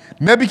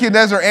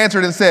 Nebuchadnezzar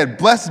answered and said,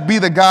 "Blessed be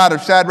the God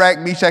of Shadrach,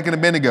 Meshach, and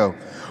Abednego,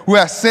 who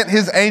has sent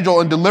his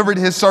angel and delivered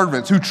his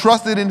servants, who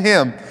trusted in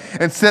him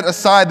and set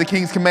aside the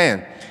king's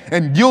command,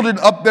 and yielded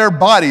up their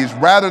bodies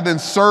rather than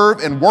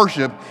serve and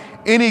worship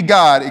any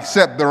god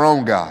except their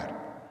own God."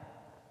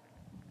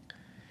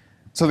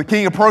 So the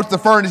king approached the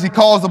furnace, he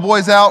calls the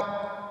boys out,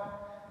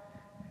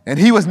 and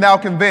he was now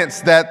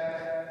convinced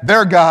that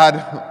their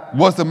God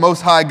was the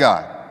Most High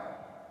God.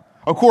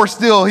 Of course,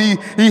 still, he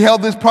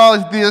held this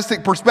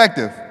polytheistic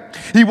perspective.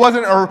 He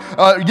wasn't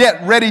yet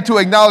ready to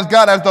acknowledge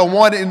God as the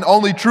one and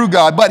only true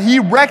God, but he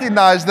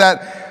recognized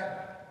that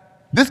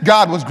this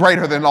God was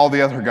greater than all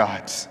the other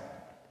gods.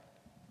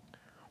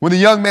 When the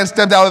young men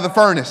stepped out of the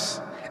furnace,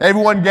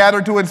 everyone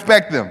gathered to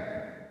inspect them.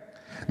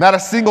 Not a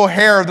single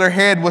hair of their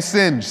head was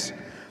singed.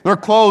 Their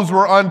clothes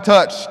were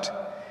untouched,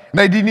 and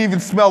they didn't even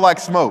smell like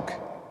smoke.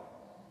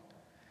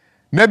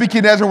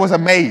 Nebuchadnezzar was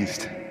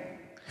amazed,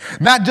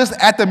 not just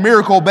at the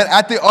miracle, but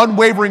at the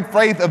unwavering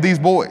faith of these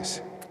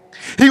boys.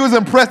 He was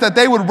impressed that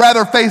they would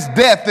rather face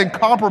death than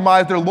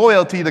compromise their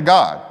loyalty to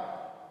God.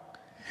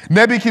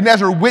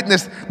 Nebuchadnezzar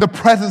witnessed the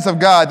presence of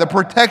God, the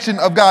protection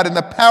of God, and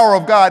the power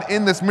of God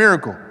in this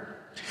miracle.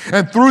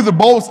 And through the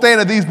bold stand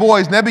of these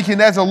boys,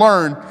 Nebuchadnezzar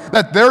learned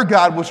that their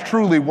God was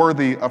truly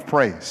worthy of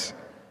praise.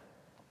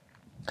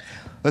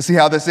 Let's see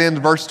how this ends.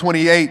 Verse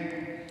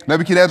 28.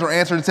 Nebuchadnezzar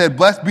answered and said,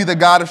 "Blessed be the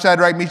God of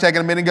Shadrach, Meshach, and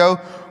Abednego,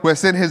 who has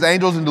sent his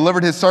angels and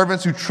delivered his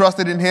servants who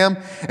trusted in him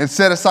and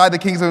set aside the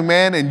king's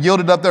command and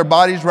yielded up their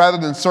bodies rather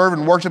than serve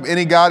and worship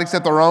any god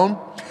except their own.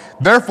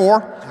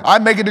 Therefore, I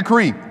make a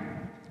decree.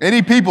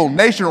 Any people,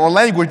 nation, or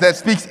language that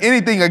speaks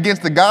anything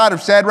against the God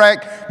of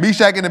Shadrach,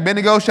 Meshach, and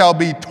Abednego shall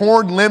be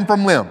torn limb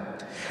from limb,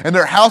 and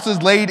their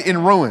houses laid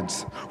in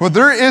ruins. for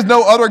there is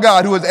no other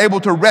God who is able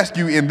to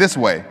rescue in this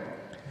way.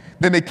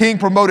 Then the king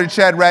promoted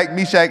Shadrach,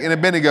 Meshach, and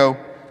Abednego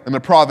in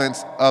the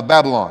province of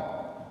Babylon.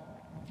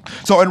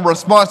 So in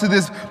response to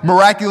this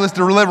miraculous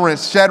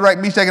deliverance, Shadrach,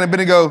 Meshach, and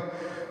Abednego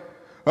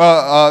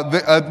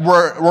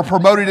were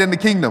promoted in the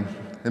kingdom.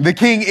 And the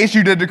king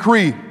issued a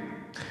decree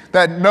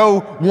that no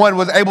one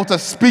was able to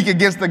speak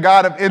against the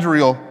God of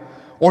Israel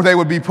or they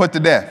would be put to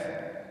death.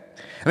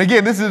 And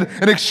again, this is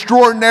an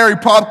extraordinary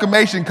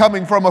proclamation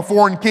coming from a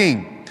foreign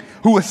king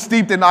who was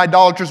steeped in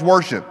idolatrous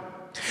worship.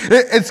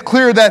 It's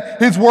clear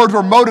that his words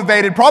were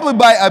motivated probably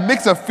by a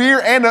mix of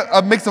fear and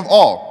a mix of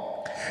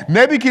awe.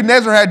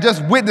 Nebuchadnezzar had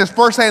just witnessed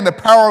firsthand the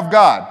power of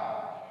God,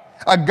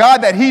 a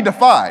God that he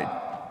defied.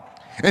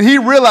 And he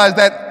realized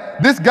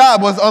that this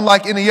God was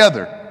unlike any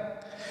other.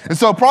 And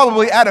so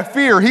probably out of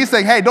fear, he's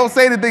saying, hey, don't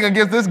say anything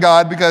against this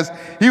God, because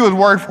he was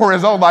worried for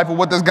his own life and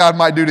what this God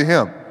might do to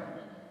him.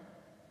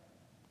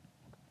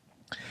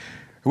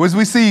 As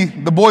we see,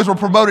 the boys were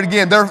promoted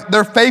again.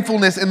 Their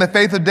faithfulness in the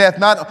face of death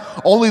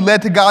not only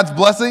led to God's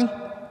blessing,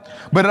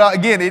 but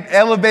again, it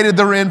elevated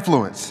their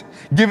influence,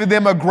 giving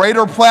them a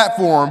greater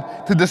platform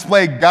to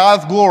display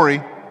God's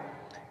glory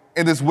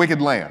in this wicked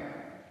land.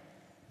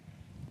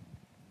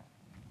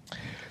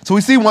 So we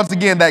see once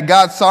again that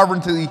God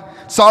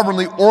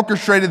sovereignly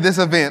orchestrated this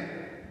event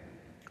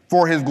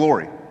for his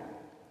glory.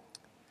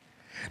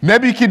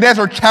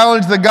 Nebuchadnezzar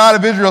challenged the God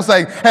of Israel,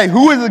 saying, hey,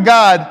 who is the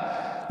God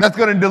that's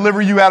going to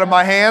deliver you out of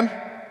my hand?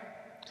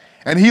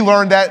 And he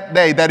learned that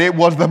day that it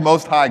was the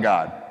Most High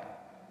God.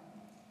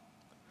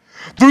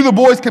 Through the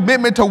boys'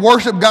 commitment to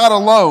worship God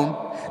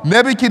alone,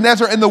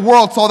 Nebuchadnezzar and the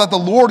world saw that the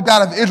Lord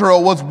God of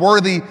Israel was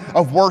worthy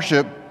of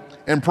worship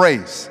and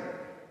praise.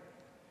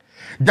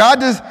 God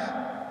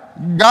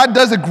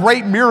does a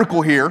great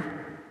miracle here,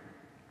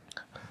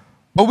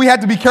 but we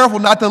have to be careful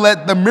not to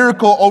let the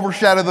miracle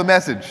overshadow the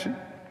message.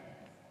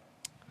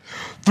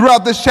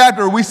 Throughout this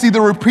chapter, we see the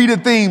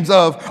repeated themes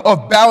of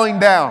bowing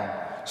down,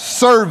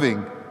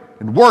 serving,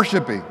 and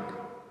worshiping.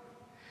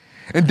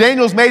 And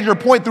Daniel's major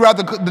point throughout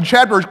the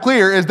chapter is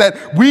clear, is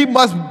that we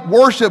must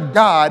worship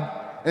God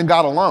and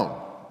God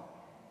alone.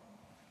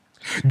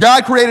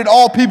 God created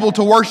all people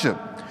to worship.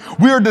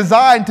 We are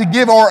designed to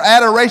give our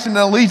adoration and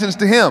allegiance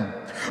to him.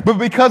 But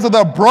because of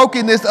the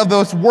brokenness of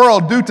this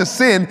world due to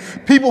sin,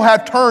 people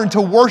have turned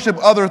to worship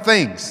other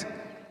things.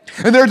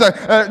 And there's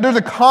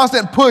a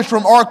constant push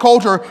from our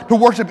culture to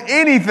worship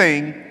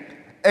anything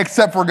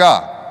except for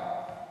God.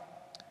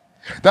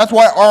 That's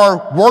why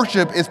our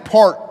worship is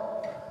part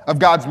of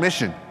God's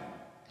mission.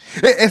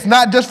 It's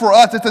not just for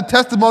us, it's a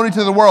testimony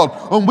to the world.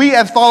 When we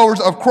as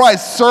followers of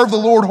Christ serve the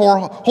Lord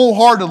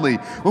wholeheartedly,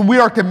 when we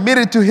are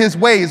committed to his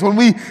ways, when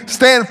we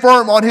stand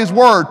firm on his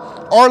word,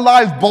 our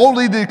lives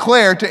boldly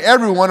declare to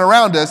everyone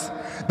around us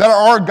that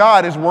our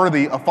God is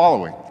worthy of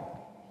following.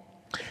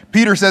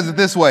 Peter says it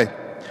this way,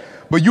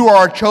 but you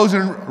are a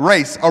chosen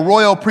race, a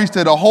royal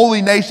priesthood, a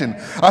holy nation,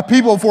 a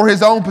people for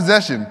his own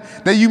possession,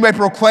 that you may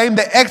proclaim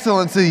the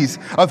excellencies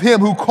of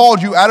him who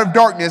called you out of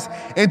darkness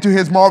into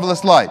his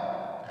marvelous light.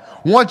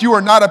 Once you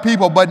were not a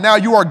people, but now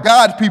you are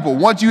God's people.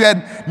 Once you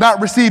had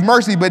not received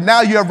mercy, but now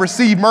you have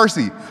received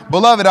mercy.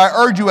 Beloved, I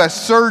urge you as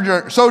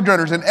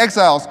sojourners and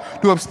exiles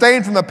to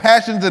abstain from the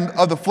passions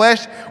of the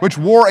flesh which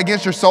war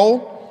against your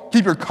soul.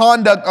 Keep your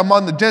conduct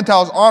among the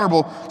Gentiles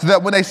honorable, so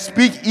that when they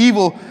speak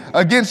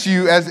against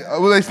you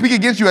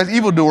as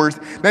evildoers,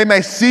 they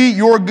may see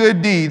your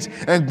good deeds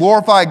and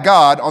glorify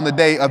God on the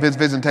day of his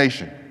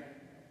visitation.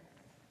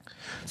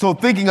 So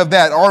thinking of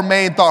that, our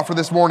main thought for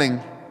this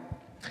morning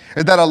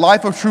is that a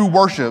life of true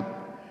worship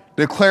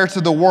declares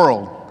to the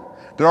world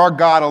that our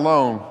God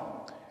alone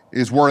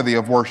is worthy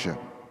of worship.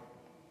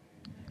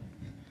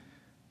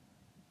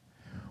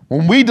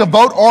 When we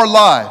devote our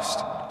lives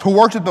to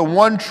worship the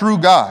one true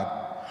God,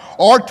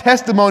 our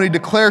testimony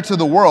declares to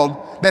the world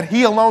that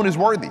he alone is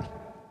worthy.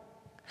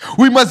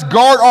 We must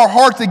guard our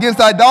hearts against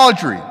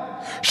idolatry,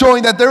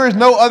 showing that there is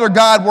no other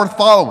God worth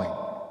following.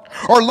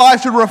 Our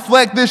lives should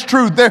reflect this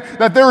truth,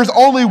 that there is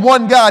only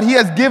one God. He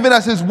has given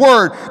us his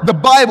word, the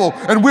Bible,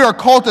 and we are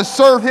called to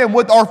serve him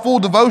with our full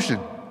devotion.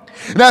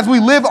 And as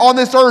we live on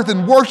this earth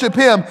and worship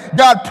him,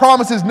 God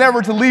promises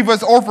never to leave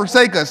us or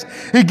forsake us.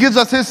 He gives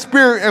us his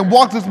spirit and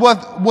walks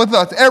with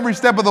us every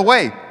step of the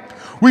way.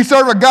 We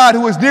serve a God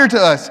who is near to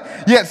us,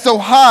 yet he's so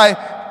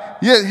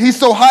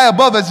high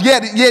above us,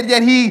 yet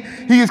he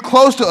is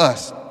close to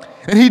us.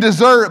 And he's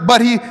so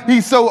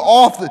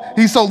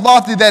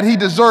lofty that he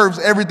deserves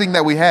everything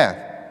that we have.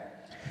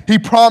 He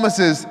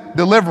promises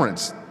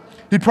deliverance.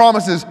 He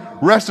promises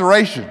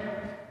restoration.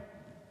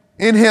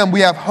 In him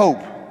we have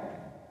hope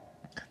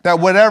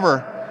that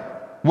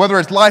whether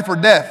it's life or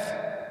death,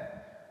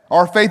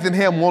 our faith in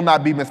him will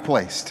not be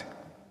misplaced.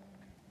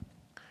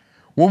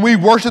 When we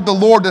worship the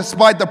Lord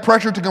despite the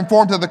pressure to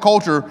conform to the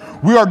culture,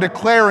 we are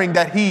declaring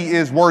that he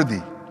is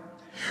worthy.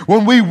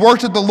 When we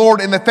worship the Lord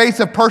in the face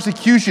of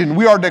persecution,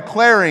 we are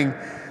declaring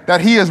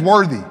that he is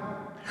worthy.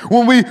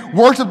 When we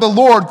worship the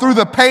Lord through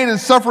the pain and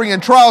suffering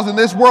and trials in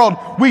this world,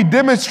 we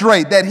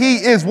demonstrate that He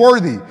is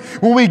worthy.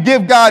 When we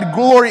give God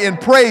glory and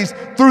praise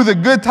through the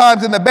good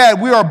times and the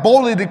bad, we are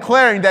boldly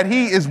declaring that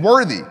He is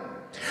worthy.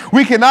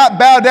 We cannot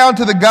bow down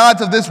to the gods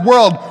of this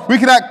world. We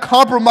cannot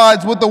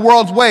compromise with the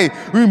world's way.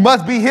 We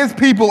must be His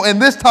people in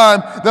this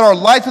time that are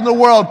lights in the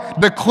world,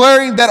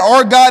 declaring that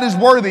our God is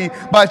worthy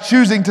by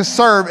choosing to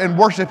serve and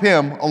worship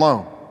Him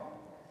alone.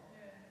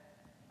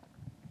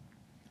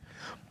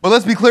 But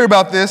let's be clear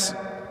about this.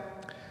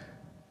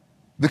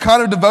 The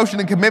kind of devotion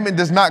and commitment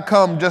does not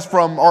come just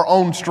from our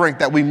own strength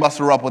that we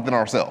muster up within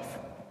ourselves.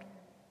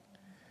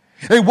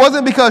 It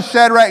wasn't because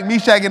Shadrach,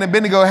 Meshach, and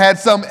Abednego had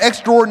some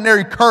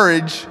extraordinary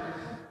courage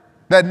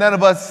that none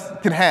of us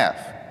can have.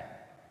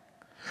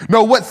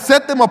 No, what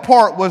set them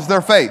apart was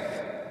their faith.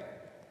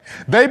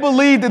 They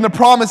believed in the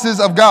promises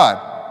of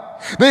God.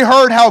 They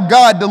heard how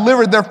God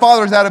delivered their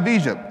fathers out of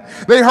Egypt.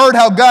 They heard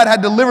how God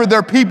had delivered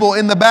their people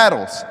in the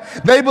battles.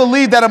 They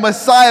believed that a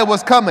Messiah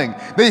was coming.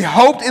 They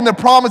hoped in the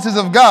promises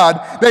of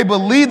God. They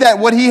believed that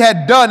what He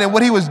had done and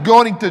what He was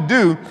going to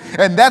do,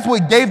 and that's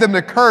what gave them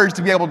the courage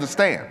to be able to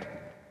stand.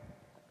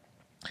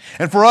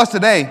 And for us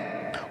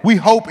today, we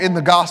hope in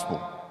the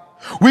gospel.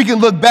 We can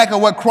look back at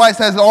what Christ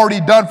has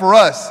already done for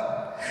us,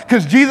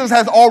 because Jesus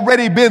has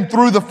already been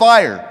through the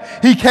fire.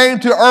 He came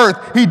to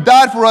earth. He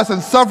died for us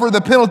and suffered the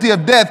penalty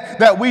of death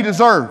that we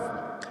deserve.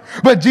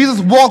 But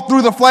Jesus walked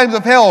through the flames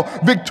of hell,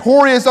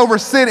 victorious over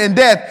sin and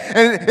death.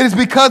 And it is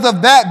because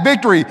of that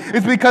victory,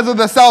 it's because of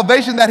the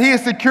salvation that He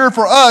has secured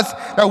for us,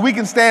 that we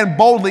can stand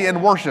boldly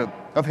in worship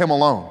of Him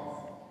alone.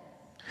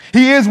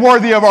 He is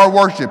worthy of our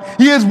worship.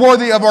 He is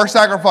worthy of our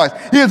sacrifice.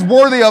 He is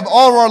worthy of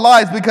all of our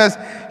lives because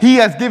He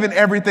has given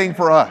everything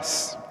for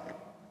us.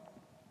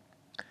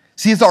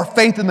 See, it's our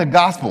faith in the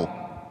gospel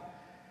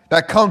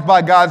that comes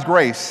by God's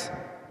grace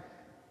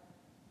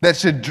that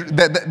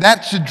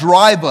should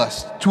drive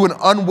us to an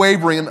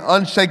unwavering and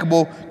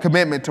unshakable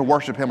commitment to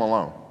worship Him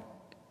alone.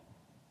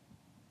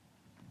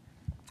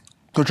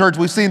 So, church,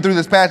 we've seen through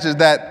this passage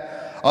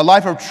that a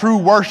life of true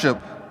worship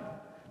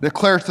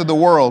declares to the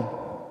world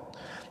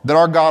that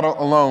our God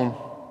alone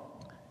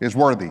is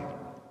worthy.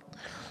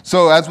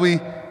 So as we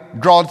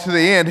draw to the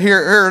end, here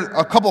are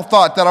a couple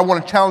thoughts that I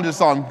want to challenge us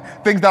on,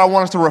 things that I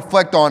want us to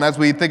reflect on as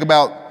we think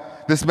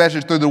about this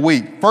message through the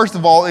week. First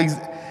of all,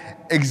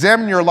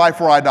 examine your life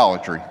for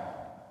idolatry.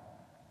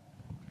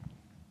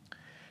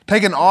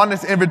 Take an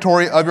honest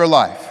inventory of your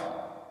life.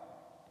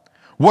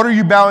 What are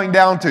you bowing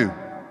down to?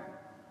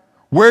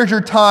 Where's your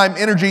time,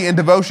 energy, and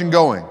devotion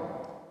going?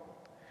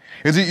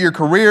 Is it your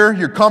career,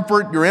 your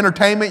comfort, your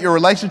entertainment, your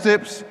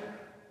relationships,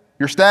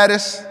 your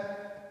status?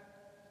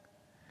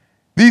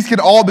 These can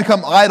all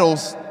become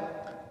idols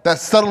that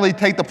subtly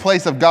take the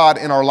place of God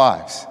in our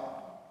lives.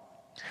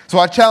 So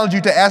I challenge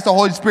you to ask the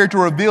Holy Spirit to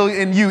reveal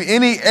in you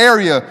any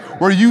area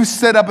where you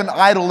set up an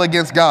idol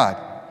against God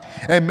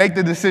and make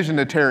the decision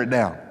to tear it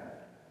down.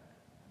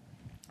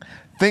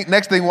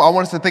 Next thing I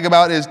want us to think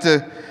about is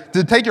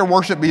to take your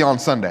worship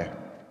beyond Sunday.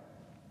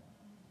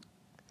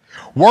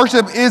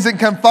 Worship isn't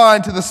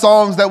confined to the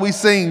songs that we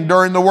sing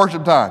during the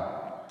worship time.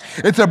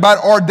 It's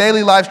about our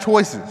daily life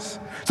choices.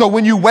 So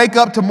when you wake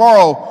up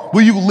tomorrow,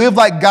 will you live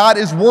like God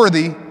is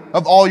worthy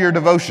of all your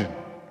devotion?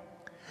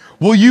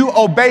 Will you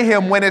obey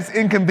Him when it's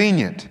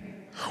inconvenient?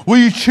 Will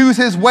you choose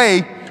His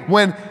way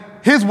when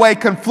His way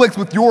conflicts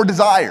with your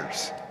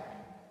desires?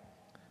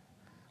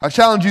 I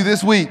challenge you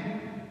this week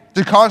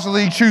to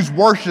constantly choose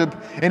worship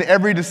in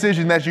every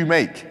decision that you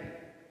make.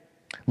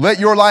 Let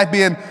your life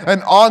be an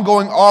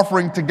ongoing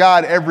offering to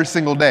God every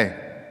single day.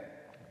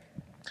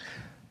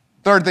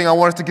 Third thing I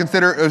want us to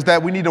consider is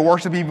that we need to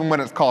worship even when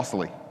it's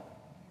costly.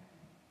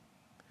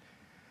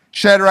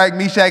 Shadrach,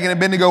 Meshach, and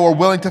Abednego were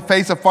willing to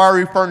face a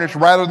fiery furnace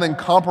rather than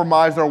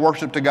compromise their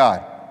worship to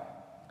God.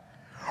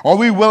 Are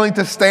we willing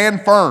to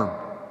stand firm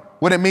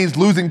when it means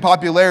losing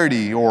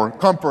popularity or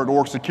comfort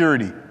or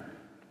security?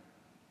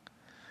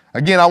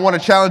 Again, I want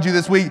to challenge you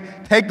this week.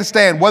 Take the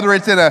stand, whether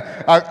it's in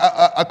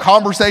a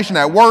conversation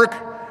at work,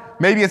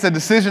 maybe it's a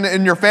decision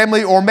in your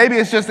family, or maybe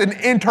it's just an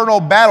internal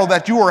battle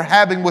that you are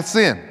having with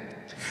sin.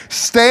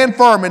 Stand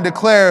firm and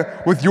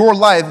declare with your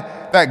life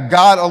that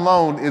God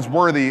alone is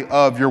worthy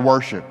of your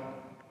worship.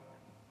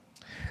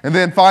 And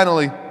then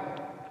finally,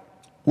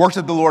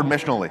 worship the Lord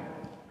missionally.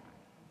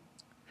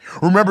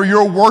 Remember,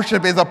 your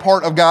worship is a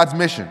part of God's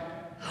mission.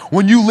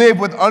 When you live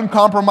with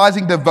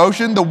uncompromising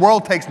devotion, the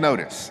world takes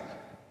notice.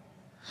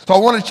 So I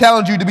want to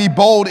challenge you to be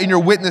bold in your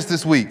witness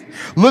this week.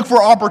 Look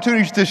for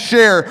opportunities to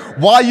share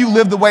why you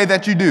live the way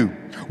that you do.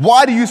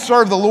 Why do you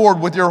serve the Lord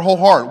with your whole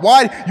heart?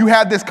 Why you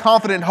have this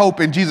confident hope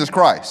in Jesus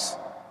Christ?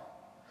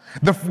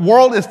 The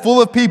world is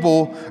full of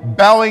people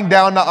bowing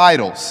down to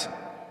idols,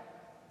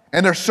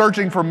 and they're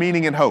searching for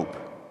meaning and hope.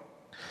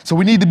 So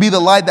we need to be the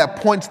light that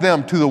points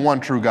them to the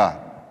one true God.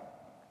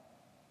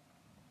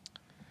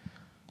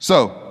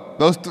 So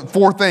those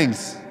four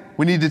things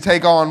we need to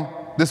take on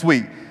this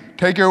week.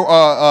 Take your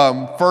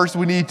first,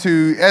 we need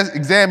to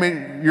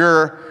examine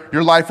your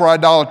life for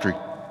idolatry.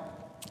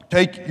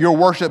 Take your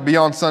worship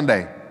beyond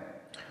Sunday.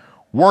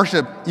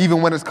 Worship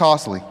even when it's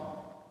costly.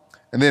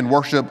 And then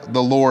worship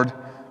the Lord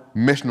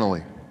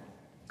missionally.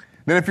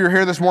 Then if you're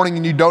here this morning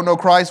and you don't know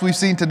Christ, we've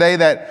seen today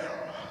that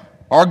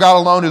our God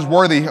alone is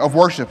worthy of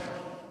worship.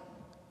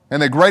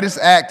 And the greatest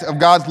act of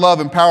God's love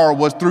and power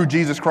was through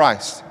Jesus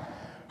Christ,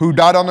 who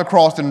died on the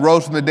cross and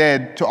rose from the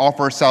dead to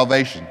offer us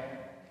salvation.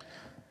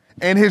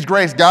 In His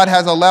grace, God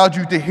has allowed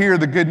you to hear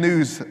the good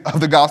news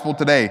of the gospel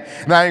today.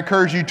 And I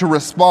encourage you to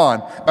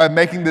respond by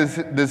making this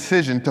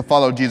decision to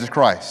follow Jesus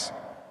Christ.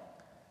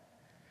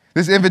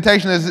 This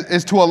invitation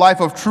is to a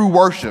life of true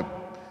worship,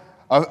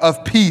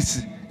 of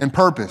peace and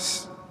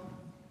purpose.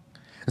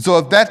 And so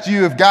if that's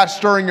you, if God's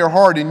stirring your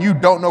heart and you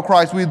don't know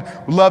Christ, we'd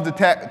love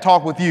to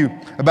talk with you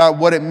about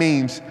what it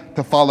means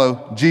to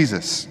follow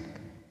Jesus.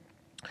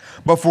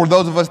 But for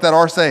those of us that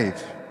are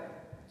saved,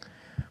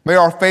 may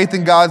our faith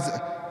in God's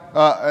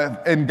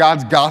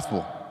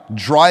gospel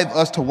drive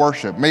us to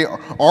worship. May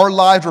our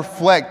lives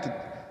reflect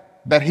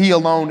that He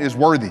alone is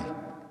worthy.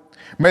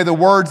 May the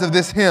words of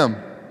this hymn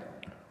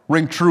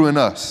ring true in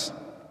us.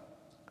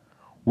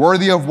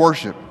 Worthy of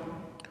worship,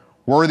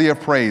 worthy of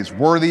praise,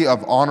 worthy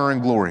of honor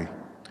and glory,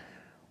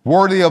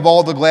 worthy of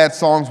all the glad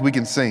songs we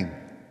can sing,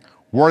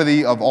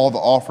 worthy of all the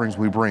offerings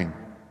we bring.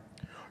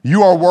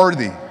 You are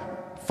worthy,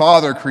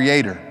 Father,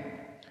 Creator.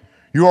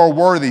 You are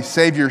worthy,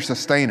 Savior,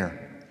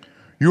 Sustainer.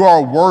 You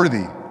are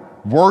worthy,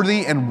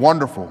 worthy and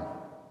wonderful,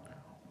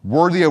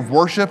 worthy of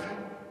worship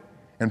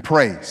and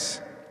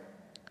praise,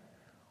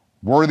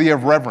 worthy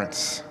of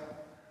reverence,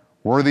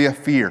 worthy of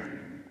fear,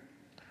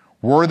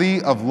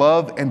 worthy of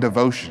love and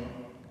devotion,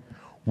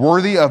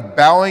 worthy of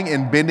bowing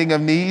and bending of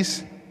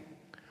knees,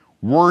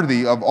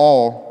 worthy of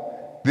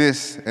all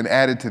this and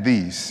added to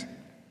these.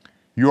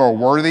 You are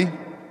worthy,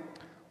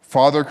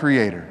 Father,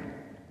 Creator.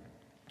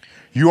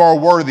 You are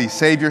worthy,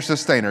 Savior,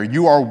 Sustainer.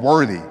 You are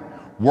worthy,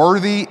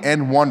 worthy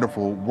and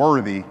wonderful,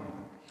 worthy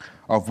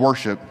of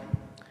worship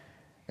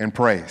and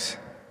praise.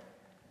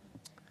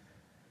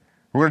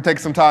 We're going to take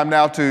some time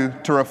now to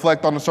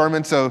reflect on the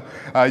sermon, so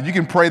you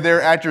can pray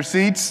there at your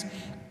seats.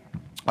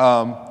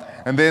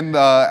 And then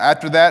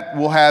after that,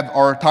 we'll have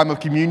our time of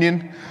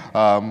communion.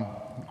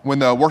 When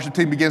the worship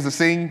team begins to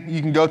sing,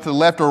 you can go to the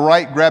left or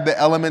right, grab the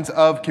elements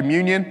of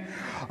communion.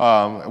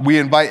 We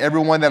invite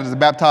everyone that is a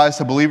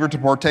baptized believer to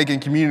partake in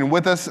communion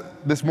with us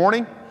this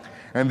morning.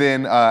 And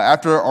then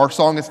after our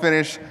song is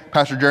finished,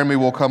 Pastor Jeremy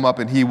will come up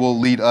and he will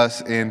lead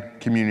us in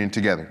communion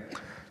together.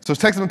 So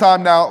take some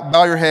time now,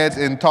 bow your heads,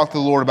 and talk to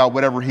the Lord about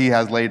whatever He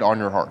has laid on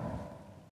your heart.